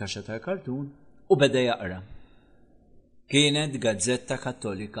f'posthom fil-kaxxa tal-kartun u beda jaqra. Kienet gazzetta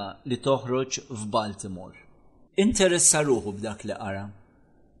kattolika li toħroġ f'Baltimore. Interessa ruħu b'dak li qara.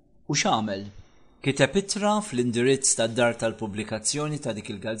 U x'għamel? Kiteb ittra fl-indirizz tad-dar tal-pubblikazzjoni ta' dik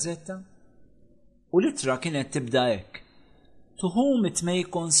il-gazzetta u l-ittra kienet tibda hekk: To whom it may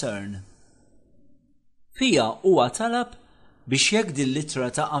concern. Fija huwa talab biex jekk din l-ittra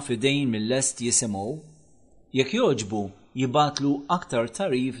taqa' f'idejn mill-lest jisimgħu, jekk jogħġbu jibatlu aktar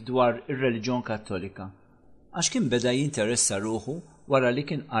tarif dwar ir-reliġjon Kattolika, għax kien beda jinteressa ruħu wara li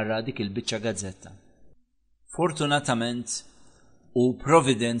kien qara dik il-biċċa gazzetta. Fortunatament u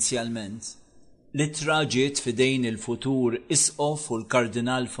providenzjalment l-ittra ġiet f'idejn il-futur isqof u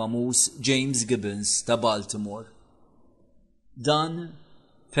l-kardinal famuż James Gibbons ta' Baltimore. Dan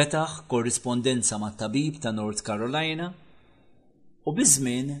fetaħ korrispondenza mat-tabib ta' North Carolina u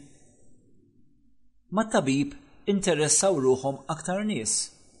biż-żmien mat-tabib interessaw ruħhom aktar nies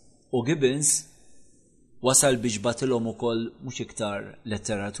u Gibbons wasal biex batilhom ukoll mhux iktar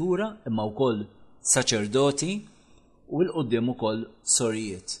letteratura imma wkoll saċerdoti u l-qoddim ukoll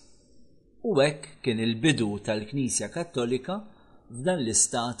sorijiet. U hekk kien il-bidu tal-Knisja Kattolika f'dan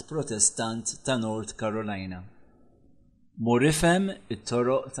l-istat Protestant ta' North Carolina. Mur ifhem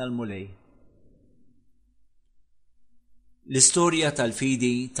it-toroq tal-mulej. L-istorja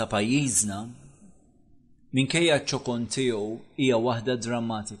tal-fidi ta' pajjiżna minkejja ċ-ċokon tiegħu hija waħda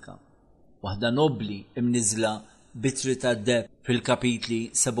drammatika, waħda nobbli imniżla bitri tad-deb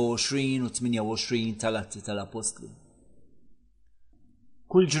fil-kapitli 27 u 28 tal-Atti tal-Apostli.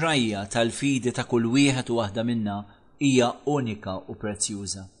 Kull ġrajja tal-fidi ta' kull wieħed u waħda minna hija unika u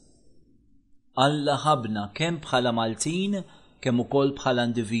prezzjuża. Alla ħabna kemm bħala Maltin kemm ukoll bħala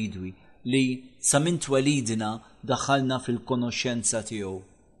individwi li sa minn twelidna daħħalna fil-konoxxenza tiegħu.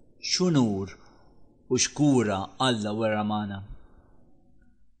 X'unur u x'kura Alla wera magħna.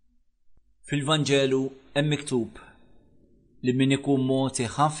 Fil-Vanġelu hemm miktub li min ikun moti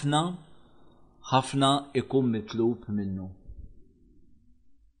ħafna, ħafna ikun mitlub minnu.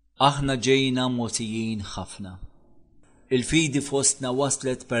 Aħna ġejna motijin ħafna. Il-fidi fostna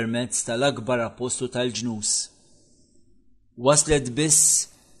waslet permezz tal-akbar apostlu tal-ġnus. Waslet biss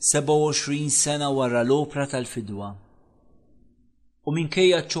 27 sena wara l-opra tal-fidwa. U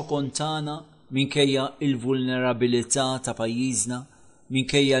minkejja ċokontana, minkejja il-vulnerabilità ta' pajjiżna,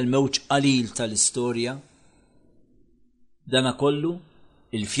 minkejja l-mewġ qalil tal-istorja, dana kollu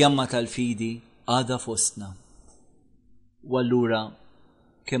il-fjamma tal-fidi għada fostna. U allura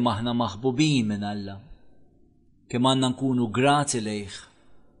kemm aħna maħbubin minn Alla, kemm għandna nkunu grati lejh,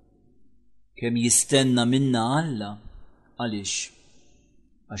 kemm jistenna minna Alla, għaliex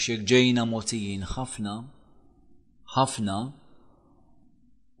għax jekk ġejna mogħtijin ħafna, ħafna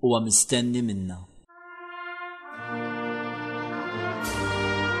huwa mistenni minna.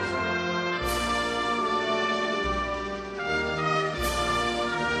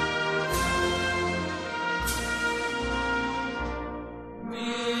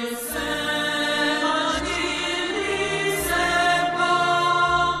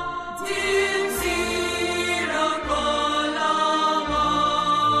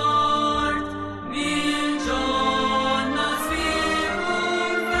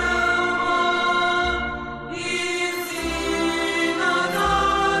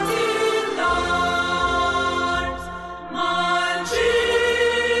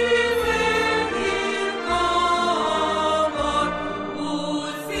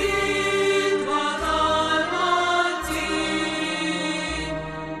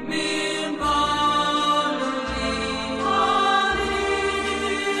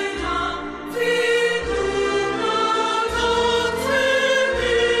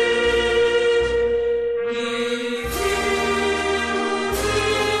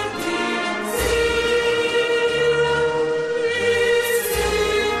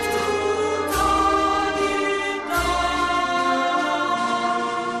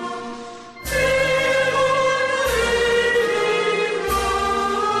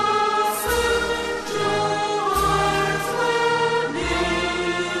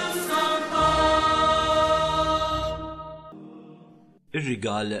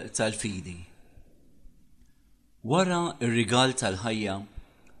 Ir-rigal tal-fidi. Wara ir-rigal tal-ħajja,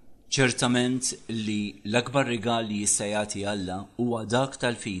 ċertament li l-akbar rigal li jista' jagħti Alla huwa dak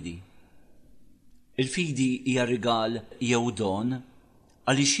tal-fidi. Il-fidi hija rigal jew don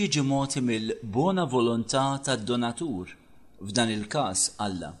għaliex jiġi mogħti mill-bona volontà tad-donatur, f'dan il-każ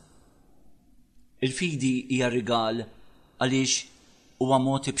Alla. Il-fidi hija rigal għaliex huwa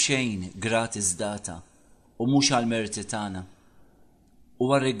mogħti b'xejn gratis data u mhux għall-merti tagħna.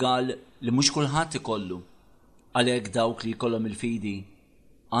 Huwa rigal li mhux kulħadd ikollu, għalhekk dawk li jkollhom il-fidi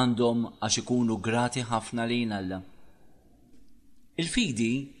għandhom għax ikunu grati ħafna lejn Alla. Il-fidi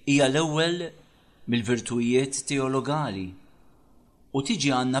hija l-ewwel mill-virtujiet teologali u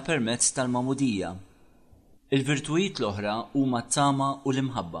tiġi għandna permezz tal-mamudija. Il-virtujiet l-oħra huma t-tama u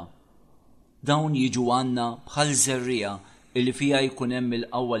l-imħabba. Dawn jiġu għandna bħal żerrija illi fiha jkun hemm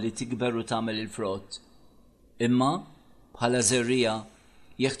il-qawwa li tikber u tagħmel il-frott. Imma bħala żerrija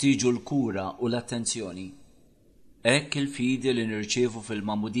jeħtieġu l-kura u l-attenzjoni. Hekk il-fidi li nirċievu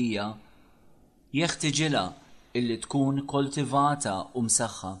fil-mamudija jeħtieġilha illi tkun koltivata u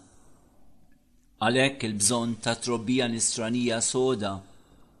msaħħa. Għalhekk il-bżonn ta' trobbija nisranija soda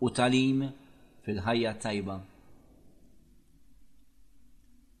u tagħlim fil-ħajja tajba.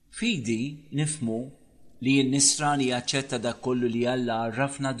 Fidi nifmu li n-nisrani jaċċetta dak kollu li Alla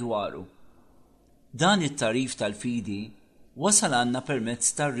għarrafna dwaru. Dan it-tarif tal-fidi wasal għandna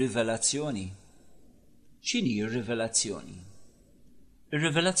permezz tar-rivelazzjoni. X'inhi r-rivelazzjoni?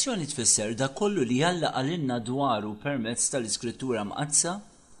 Ir-rivelazzjoni tfisser dak kollu li Alla qalilna dwaru permezz tal-Iskrittura mqazza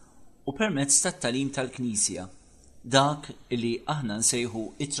u permezz tat-tagħlim tal-Knisja, dak li aħna nsejħu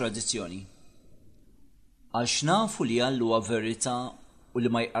it-tradizzjoni. Għax nafu li Alla huwa verità u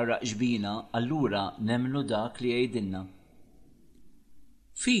li ma jqarraqx bina, allura nemmnu dak li jgħidilna.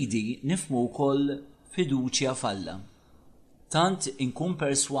 Fidi nifhmu wkoll fiduċja f'Alla. Tant inkun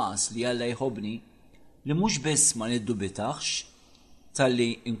perswas li Alla jħobbni li mhux biss ma niddubitax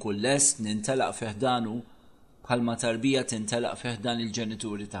talli inkun lest nintelaq fih danu bħalma tarbija tintelaq fih dan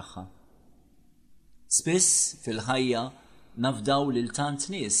il-ġenituri tagħha. Spiss fil-ħajja nafdaw lil tant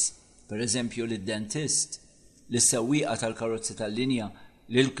nies, pereżempju lid-dentist, lis-sewwieqa tal-karozzi tal-linja,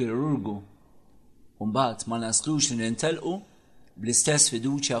 lill-kirurgu. U mbagħad ma naslux li nintelqu bl-istess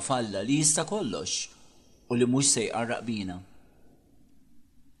fiduċja f'Alla li jista' kollox u li mhux se jqarraq bina.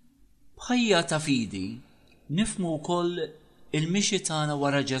 B'ħajja ta' fidi nifhmu wkoll il-mixi tagħna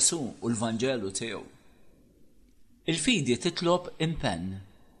wara Ġesu u l-Vanġelu tiegħu. Il-fidi titlob impenn.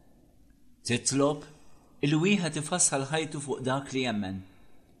 Titlob il wieħed ifassal ħajtu fuq dak li jemmen.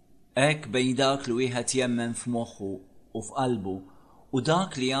 Hekk bejn dak li wieħed jemmen f'moħħu u f'qalbu u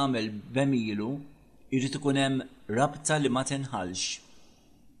dak li jagħmel b'emilu jrid ikun hemm rabta li ma tinħallx.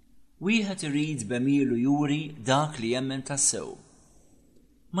 Wieħed irid b'emilu juri dak li jemmen tassew.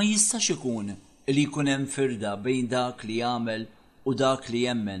 Ma jistax ikun li jkun hemm firda bejn dak li jagħmel u dak li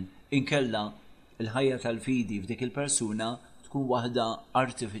jemmen, inkella il-ħajja tal-fidi f'dik il-persuna tkun waħda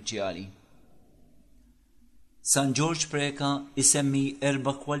artifiċjali. San George Preka isemmi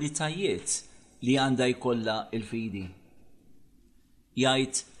 4 kwalitajiet li għandha jkollha il-fidi.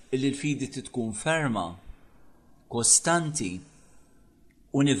 Jgħid li l-fidi tkun ferma, kostanti,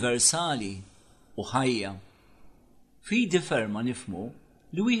 universali u ħajja. Fidi ferma nifhmu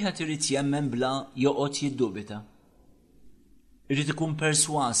li wieħed irid jemmen bla joqgħod jiddubita. Irid ikun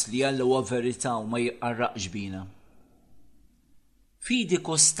perswas li Alla huwa verità u ma jqarraqx bina. Fidi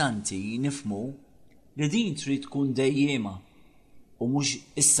kostanti nifhmu li din trid tkun dejjema u mhux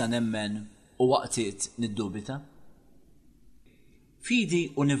issa nemmen u waqtiet niddubita. Fidi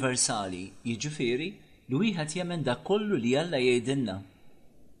universali jiġifieri li wieħed jemmen dak kollu li Alla jgħidilna.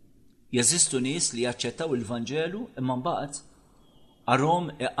 Jeżistu nies li jaċċettaw il-Vanġelu imma mbagħad għarhom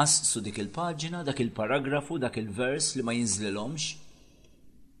iqasssu dik il-paġina, dak il-paragrafu, dak il-vers li ma jinżlilhomx,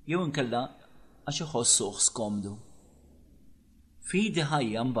 jew inkella għax iħossuh skomdu. Fidi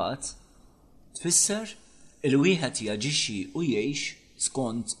ħajja mbagħad tfisser il wieħed jaġixxi u jgħix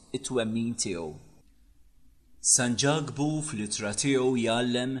skont it-twemmin tiegħu. San Ġagbu fl-ittra tiegħu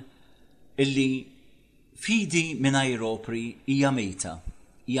jgħallem illi fidi mingħajr opri hija mejta.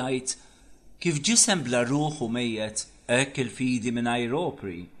 Jgħid kif ġisem bla ruħ u mejjed hekk il-fidi mingħajr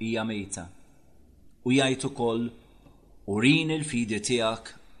opri hija mejta. U jgħid ukoll urini l-fidi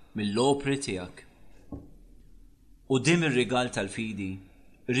tiegħek mill-opri tiegħek. U dim ir-rigal tal-fidi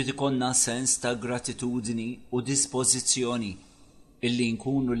irrid ikollna sens ta' gratitudni u dispożizzjoni illi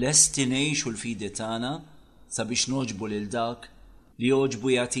nkunu lesti ngħixu l-fidi tagħna sabiex noġbu lil dak li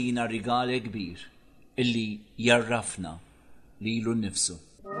joġbu jagħtina rigali kbir illi jarrafna lilu nnifsu.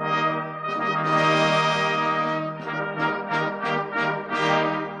 Amen.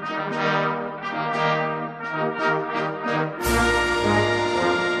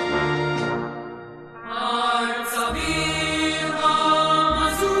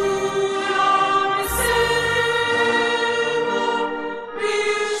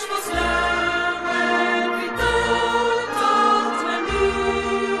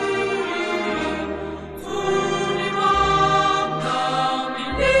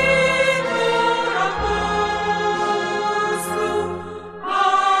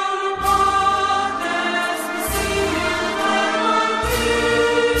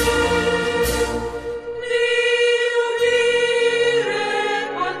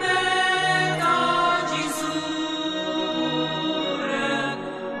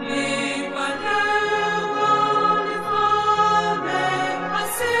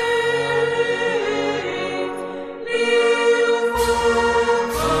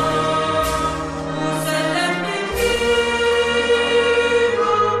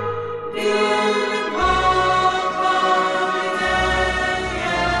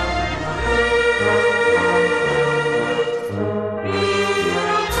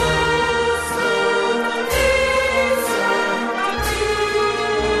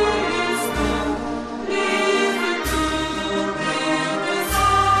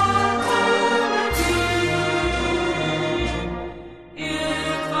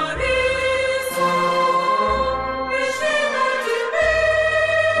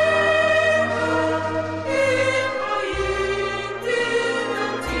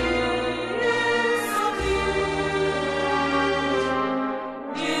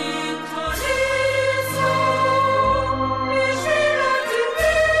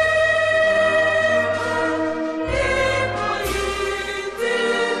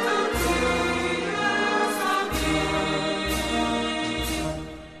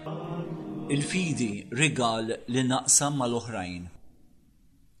 Sfidi rigal li naqsam mal-oħrajn.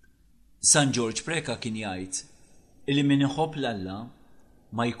 San George Preka kien jgħid illi min iħobb l-Alla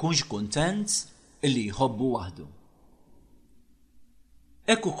ma jkunx kuntent illi jħobbu waħdu.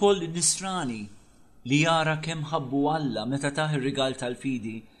 Hekk ukoll in-nisrani li jara kemm ħabbu Alla meta taħ ir-rigal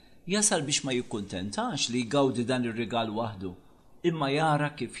tal-fidi jasal biex ma jikkuntentax li jgawdi dan ir-rigal waħdu, imma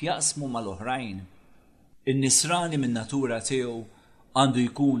jara kif jaqsmu mal-oħrajn. In-nisrani min natura tiegħu għandu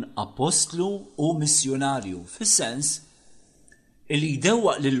jkun apostlu u missjonarju, fis-sens illi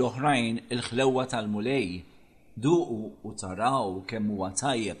jdewwaq lill-oħrajn il-ħlewwa tal-mulej, duqu u taraw kemm huwa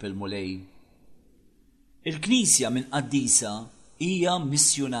tajjeb il-mulej. Il-Knisja minn qaddisa hija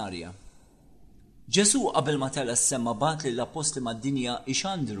missjonarja. Ġesu qabel ma tela s-semma bat lill apostli mad-dinja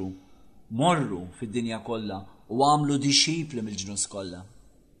ixandru, morru fid-dinja kollha u għamlu dixxipli mill-ġnus kollha.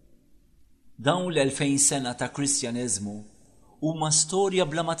 Dawn l-2000 sena ta' Kristjaneżmu huma storja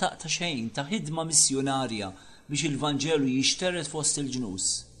bla ma taqta' xejn ta' ħidma missjonarja biex il-Vanġelu jixteret fost il-ġnus.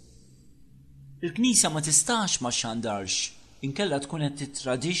 Il-Knisja ma tistax ma xandarx inkella tkun qed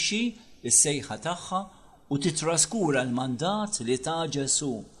titradixxi s-sejħa tagħha u titraskura l-mandat li ta'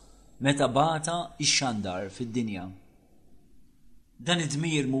 Ġesu meta bata ix-xandar fid-dinja. Dan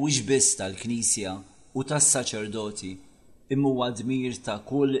id-dmir mhuwiex biss tal-Knisja u tas-saċerdoti, imma huwa dmir ta'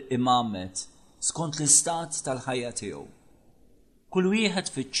 kull imammet skont l-istat tal-ħajja tiegħu. Kull wieħed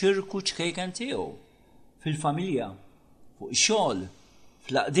fiċ-ċirku ċkejken tiegħu, fil-familja, fuq ix-xogħol,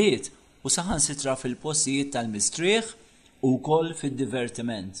 fl-għaqdiet u saħansitra fil-postijiet tal-mistrieħ u wkoll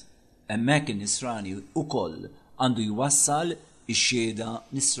fid-divertiment. Hemmhekk in-nisrani wkoll għandu jwassal ix-xhieda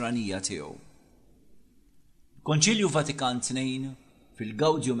nisranija tiegħu. Konċilju Vatikan II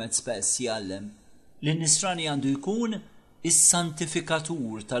fil-Gaudium et Spes jgħallem li n-nisrani għandu jkun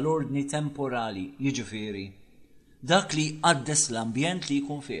is-santifikatur tal-ordni temporali, jiġifieri dak li jqaddes l-ambjent li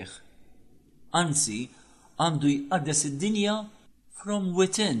jkun fih. Anzi, għandu jqaddes id-dinja from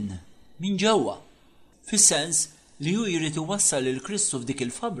within, minn ġewwa, fis-sens li hu jrid iwassal lil Kristu f'dik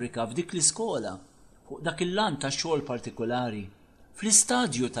il-fabrika, f'dik l-iskola, fuq dak il-lan ta' xogħol partikolari,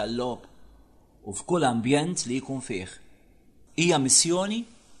 fl-istadju tal-logħob u f'kull ambjent li jkun fih. Hija missjoni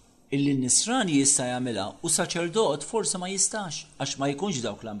illi n-nisrani jista' jagħmilha u saċerdot forsi ma jistax għax ma jkunx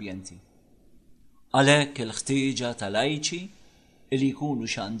dawk l-ambjenti. Għalhekk il-ħtieġa tal-lajċi illi jkunu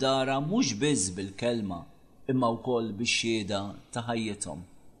xandara mhux biss bil-kelma imma wkoll bix-xhieda ta' ħajjithom.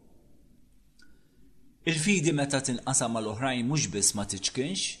 Il-fidi meta tinqasam mal-oħrajn mhux biss ma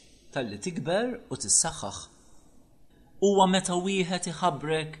tiċkinx talli tikber u tissaħħaħ. Huwa meta wieħed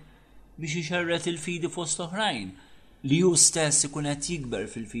iħabbrek biex ixerret il-fidi fost oħrajn li hu stess ikun qed jikber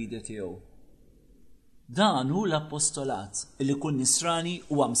fil-fidi tiegħu. Dan hu l-appostolat li kull nisrani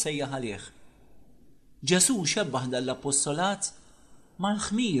huwa msejjaħ għalih. Ġesu xebbaħ dal-appostolat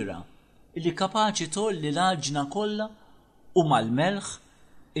mal-ħmira li kapaċi tolli l-aġna kollha u mal-melħ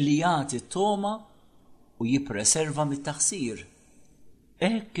li jagħti t-toma u jippreserva mit-taħsir.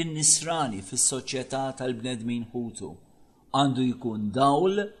 Hekk in-nisrani fis-soċjetà tal-bnedmin ħutu għandu jkun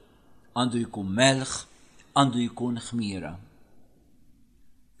dawl, għandu jkun melħ, għandu jkun ħmira.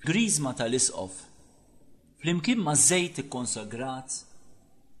 Griżma tal-isqof, flimkien ma' żejt ikkonsagrat,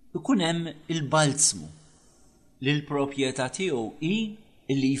 ikun hemm il-balzmu li l-proprjetà tiegħu hi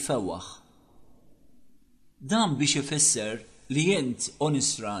li jfewwaħ. Dan biex ifisser li int o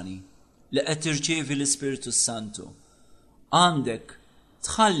nisrani li qed tirċievi l-Ispiritu Santu għandek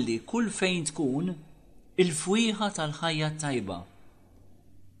tħalli kull fejn tkun il-fwieħa tal-ħajja tajba.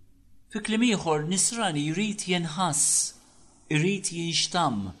 Fi kliem ieħor nisrani jrid jinħass, irid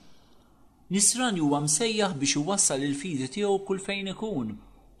jinxtamm. Nisrani huwa msejjaħ biex iwassal il-fidi tiegħu kull fejn ikun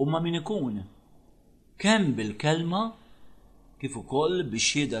u ma' min ikun. Kemm bil-kelma kif ukoll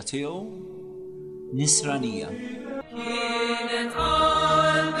bix-xhieda tiegħu nisranija. Kienet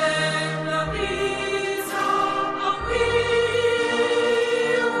qalbek nabisa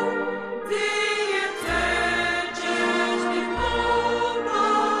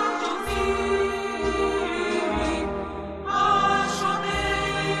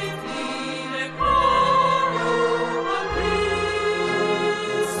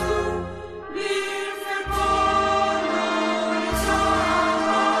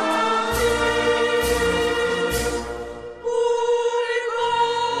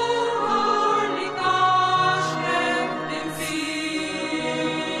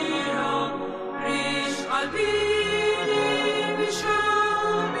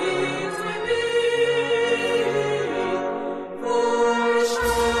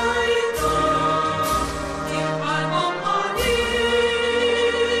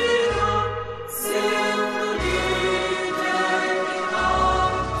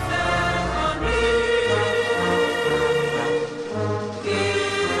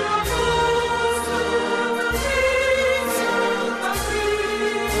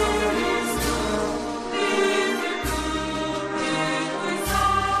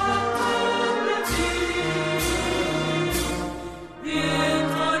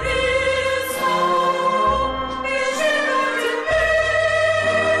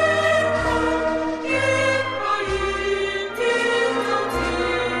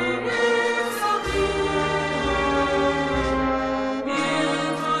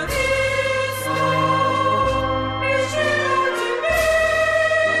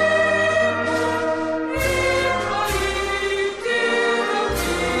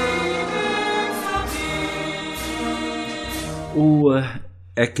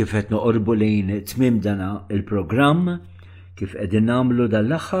kif qed noqorbu lejn tmiem dana il-programm kif qegħdin nagħmlu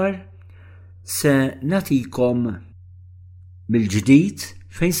dal-aħħar se nagħtikom mill-ġdid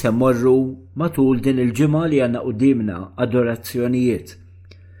fejn se mmorru matul din il-ġimgħa li għandna qudiemna adorazzjonijiet.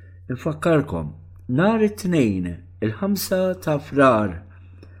 Infakkarkom nhar it-tnejn il-5 ta' Frar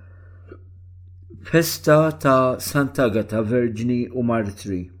festa ta' Sant'Agata Verġni u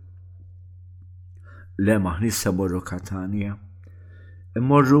Martri. Le maħnis se morru Katania.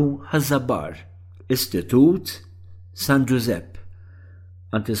 Immorru Ħazzabar, Istitut San Giuseppe,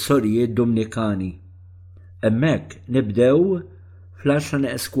 Antissorijiet Dominikani. Hemmhekk nibdew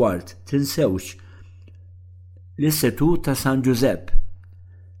fl-10:15, tinsewx l-Istitut ta' San Giuseppe.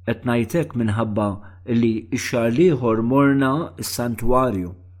 Qed ngħid hekk minħabba li x-xahar ieħor morna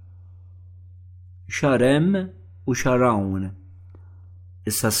s-santwarju. Xahar hemm u xahar hawn.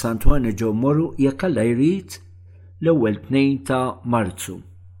 Issa s-santwarju ġew mmorru jekk Alla jrid l-ewwel 2 ta' Marzu.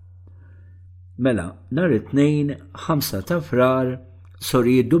 Mela, nhar it-tnejn 5 ta' Frar,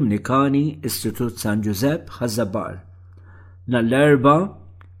 Sorijiet Dominikani, Istitut San Giuseppe, Ħazzabar. Nhar l-erba'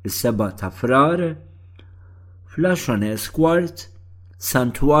 is-7 ta' Frar, fl-10:15,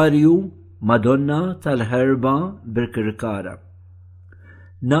 Santwarju Madonna tal-Ħerba Birkirkara.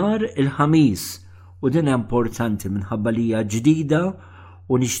 Nhar il-ħamis, u din importanti minħabba li hija ġdida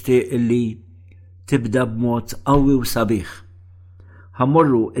u nixtieq li tibda b'mod qawwi u sabiħ.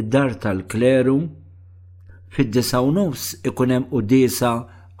 Ħammorru id-dar tal-kleru fid-9:30 ikun hemm qudiesa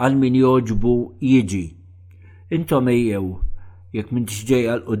għal min jogħġbu jiġi. Intom ejjew jekk m'intix ġej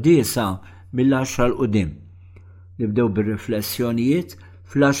għal qudiesa mill-10 l qudiem. Nibdew bir-riflessjonijiet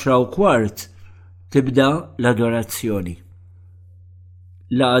fl-10:15 tibda l-adorazzjoni.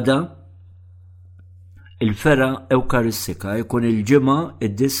 L-għada il-fera Ewkaristika jkun il-ġimgħa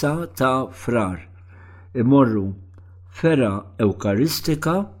id-9 ta' Frar. Imorru fera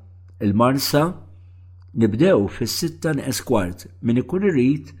Ewkaristika il-Marsa nibdew fis-6:15 min ikun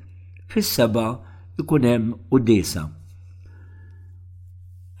irid fis-7 ikun hemm qudiesa.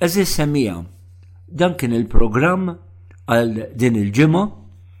 Eżis semmija dan kien il-programm għal din il-ġimgħa.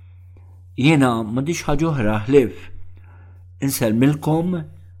 Jiena m'għandix ħaġa oħra ħlief insellmilkom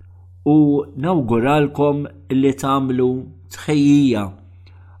u nawguralkom li tagħmlu tħejjija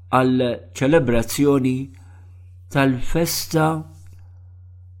għal ċelebrazzjoni tal-festa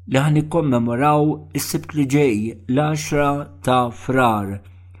li ħan ikkommemoraw is-sibt li ġej l-10 ta' Frar.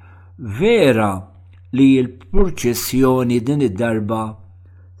 Vera li l-proċessjoni din id-darba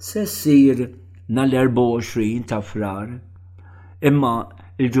se ssir nhar-24 ta' Frar, imma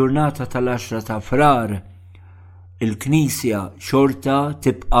il-ġurnata tal-10 ta' Frar il-Knisja xorta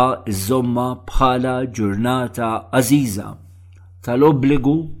tibqa' iżomma bħala ġurnata għażiża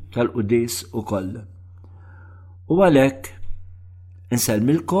tal-obbligu tal-qudies ukoll. U għalhekk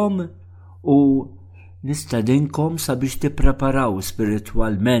insellmilkom u nistedinkom sabiex tippreparaw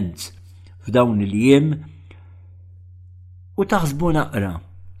spiritwalment f'dawn il-jiem u taħsbu naqra,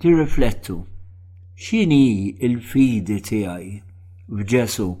 tirriflettu x'inhi l-fidi tiegħi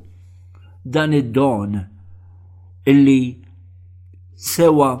f'Ġesu, dan id-don illi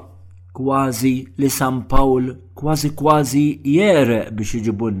sewa kważi li San Pawl kważi jereq biex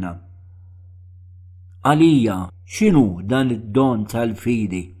iġibunna. Għalija x'inhu dan id-don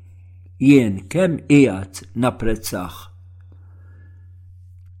tal-fidi jien kemm qiegħed napprezzah.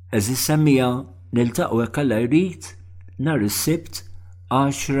 Eżis semmija niltaqgħu hekk Alla jrid nhar is-Sibt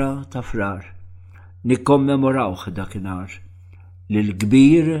 10 ta' Frar. Nikkommemorawh dakinhar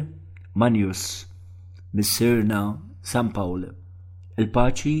lill-kbir Manjus Missirna San Pawl.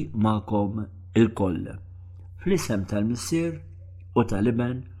 Il-paċi magħkom il-koll. Fl-isem tal-Missier u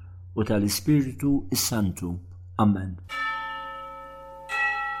tal-Iben u tal-Ispiritu is-Santu. Amen.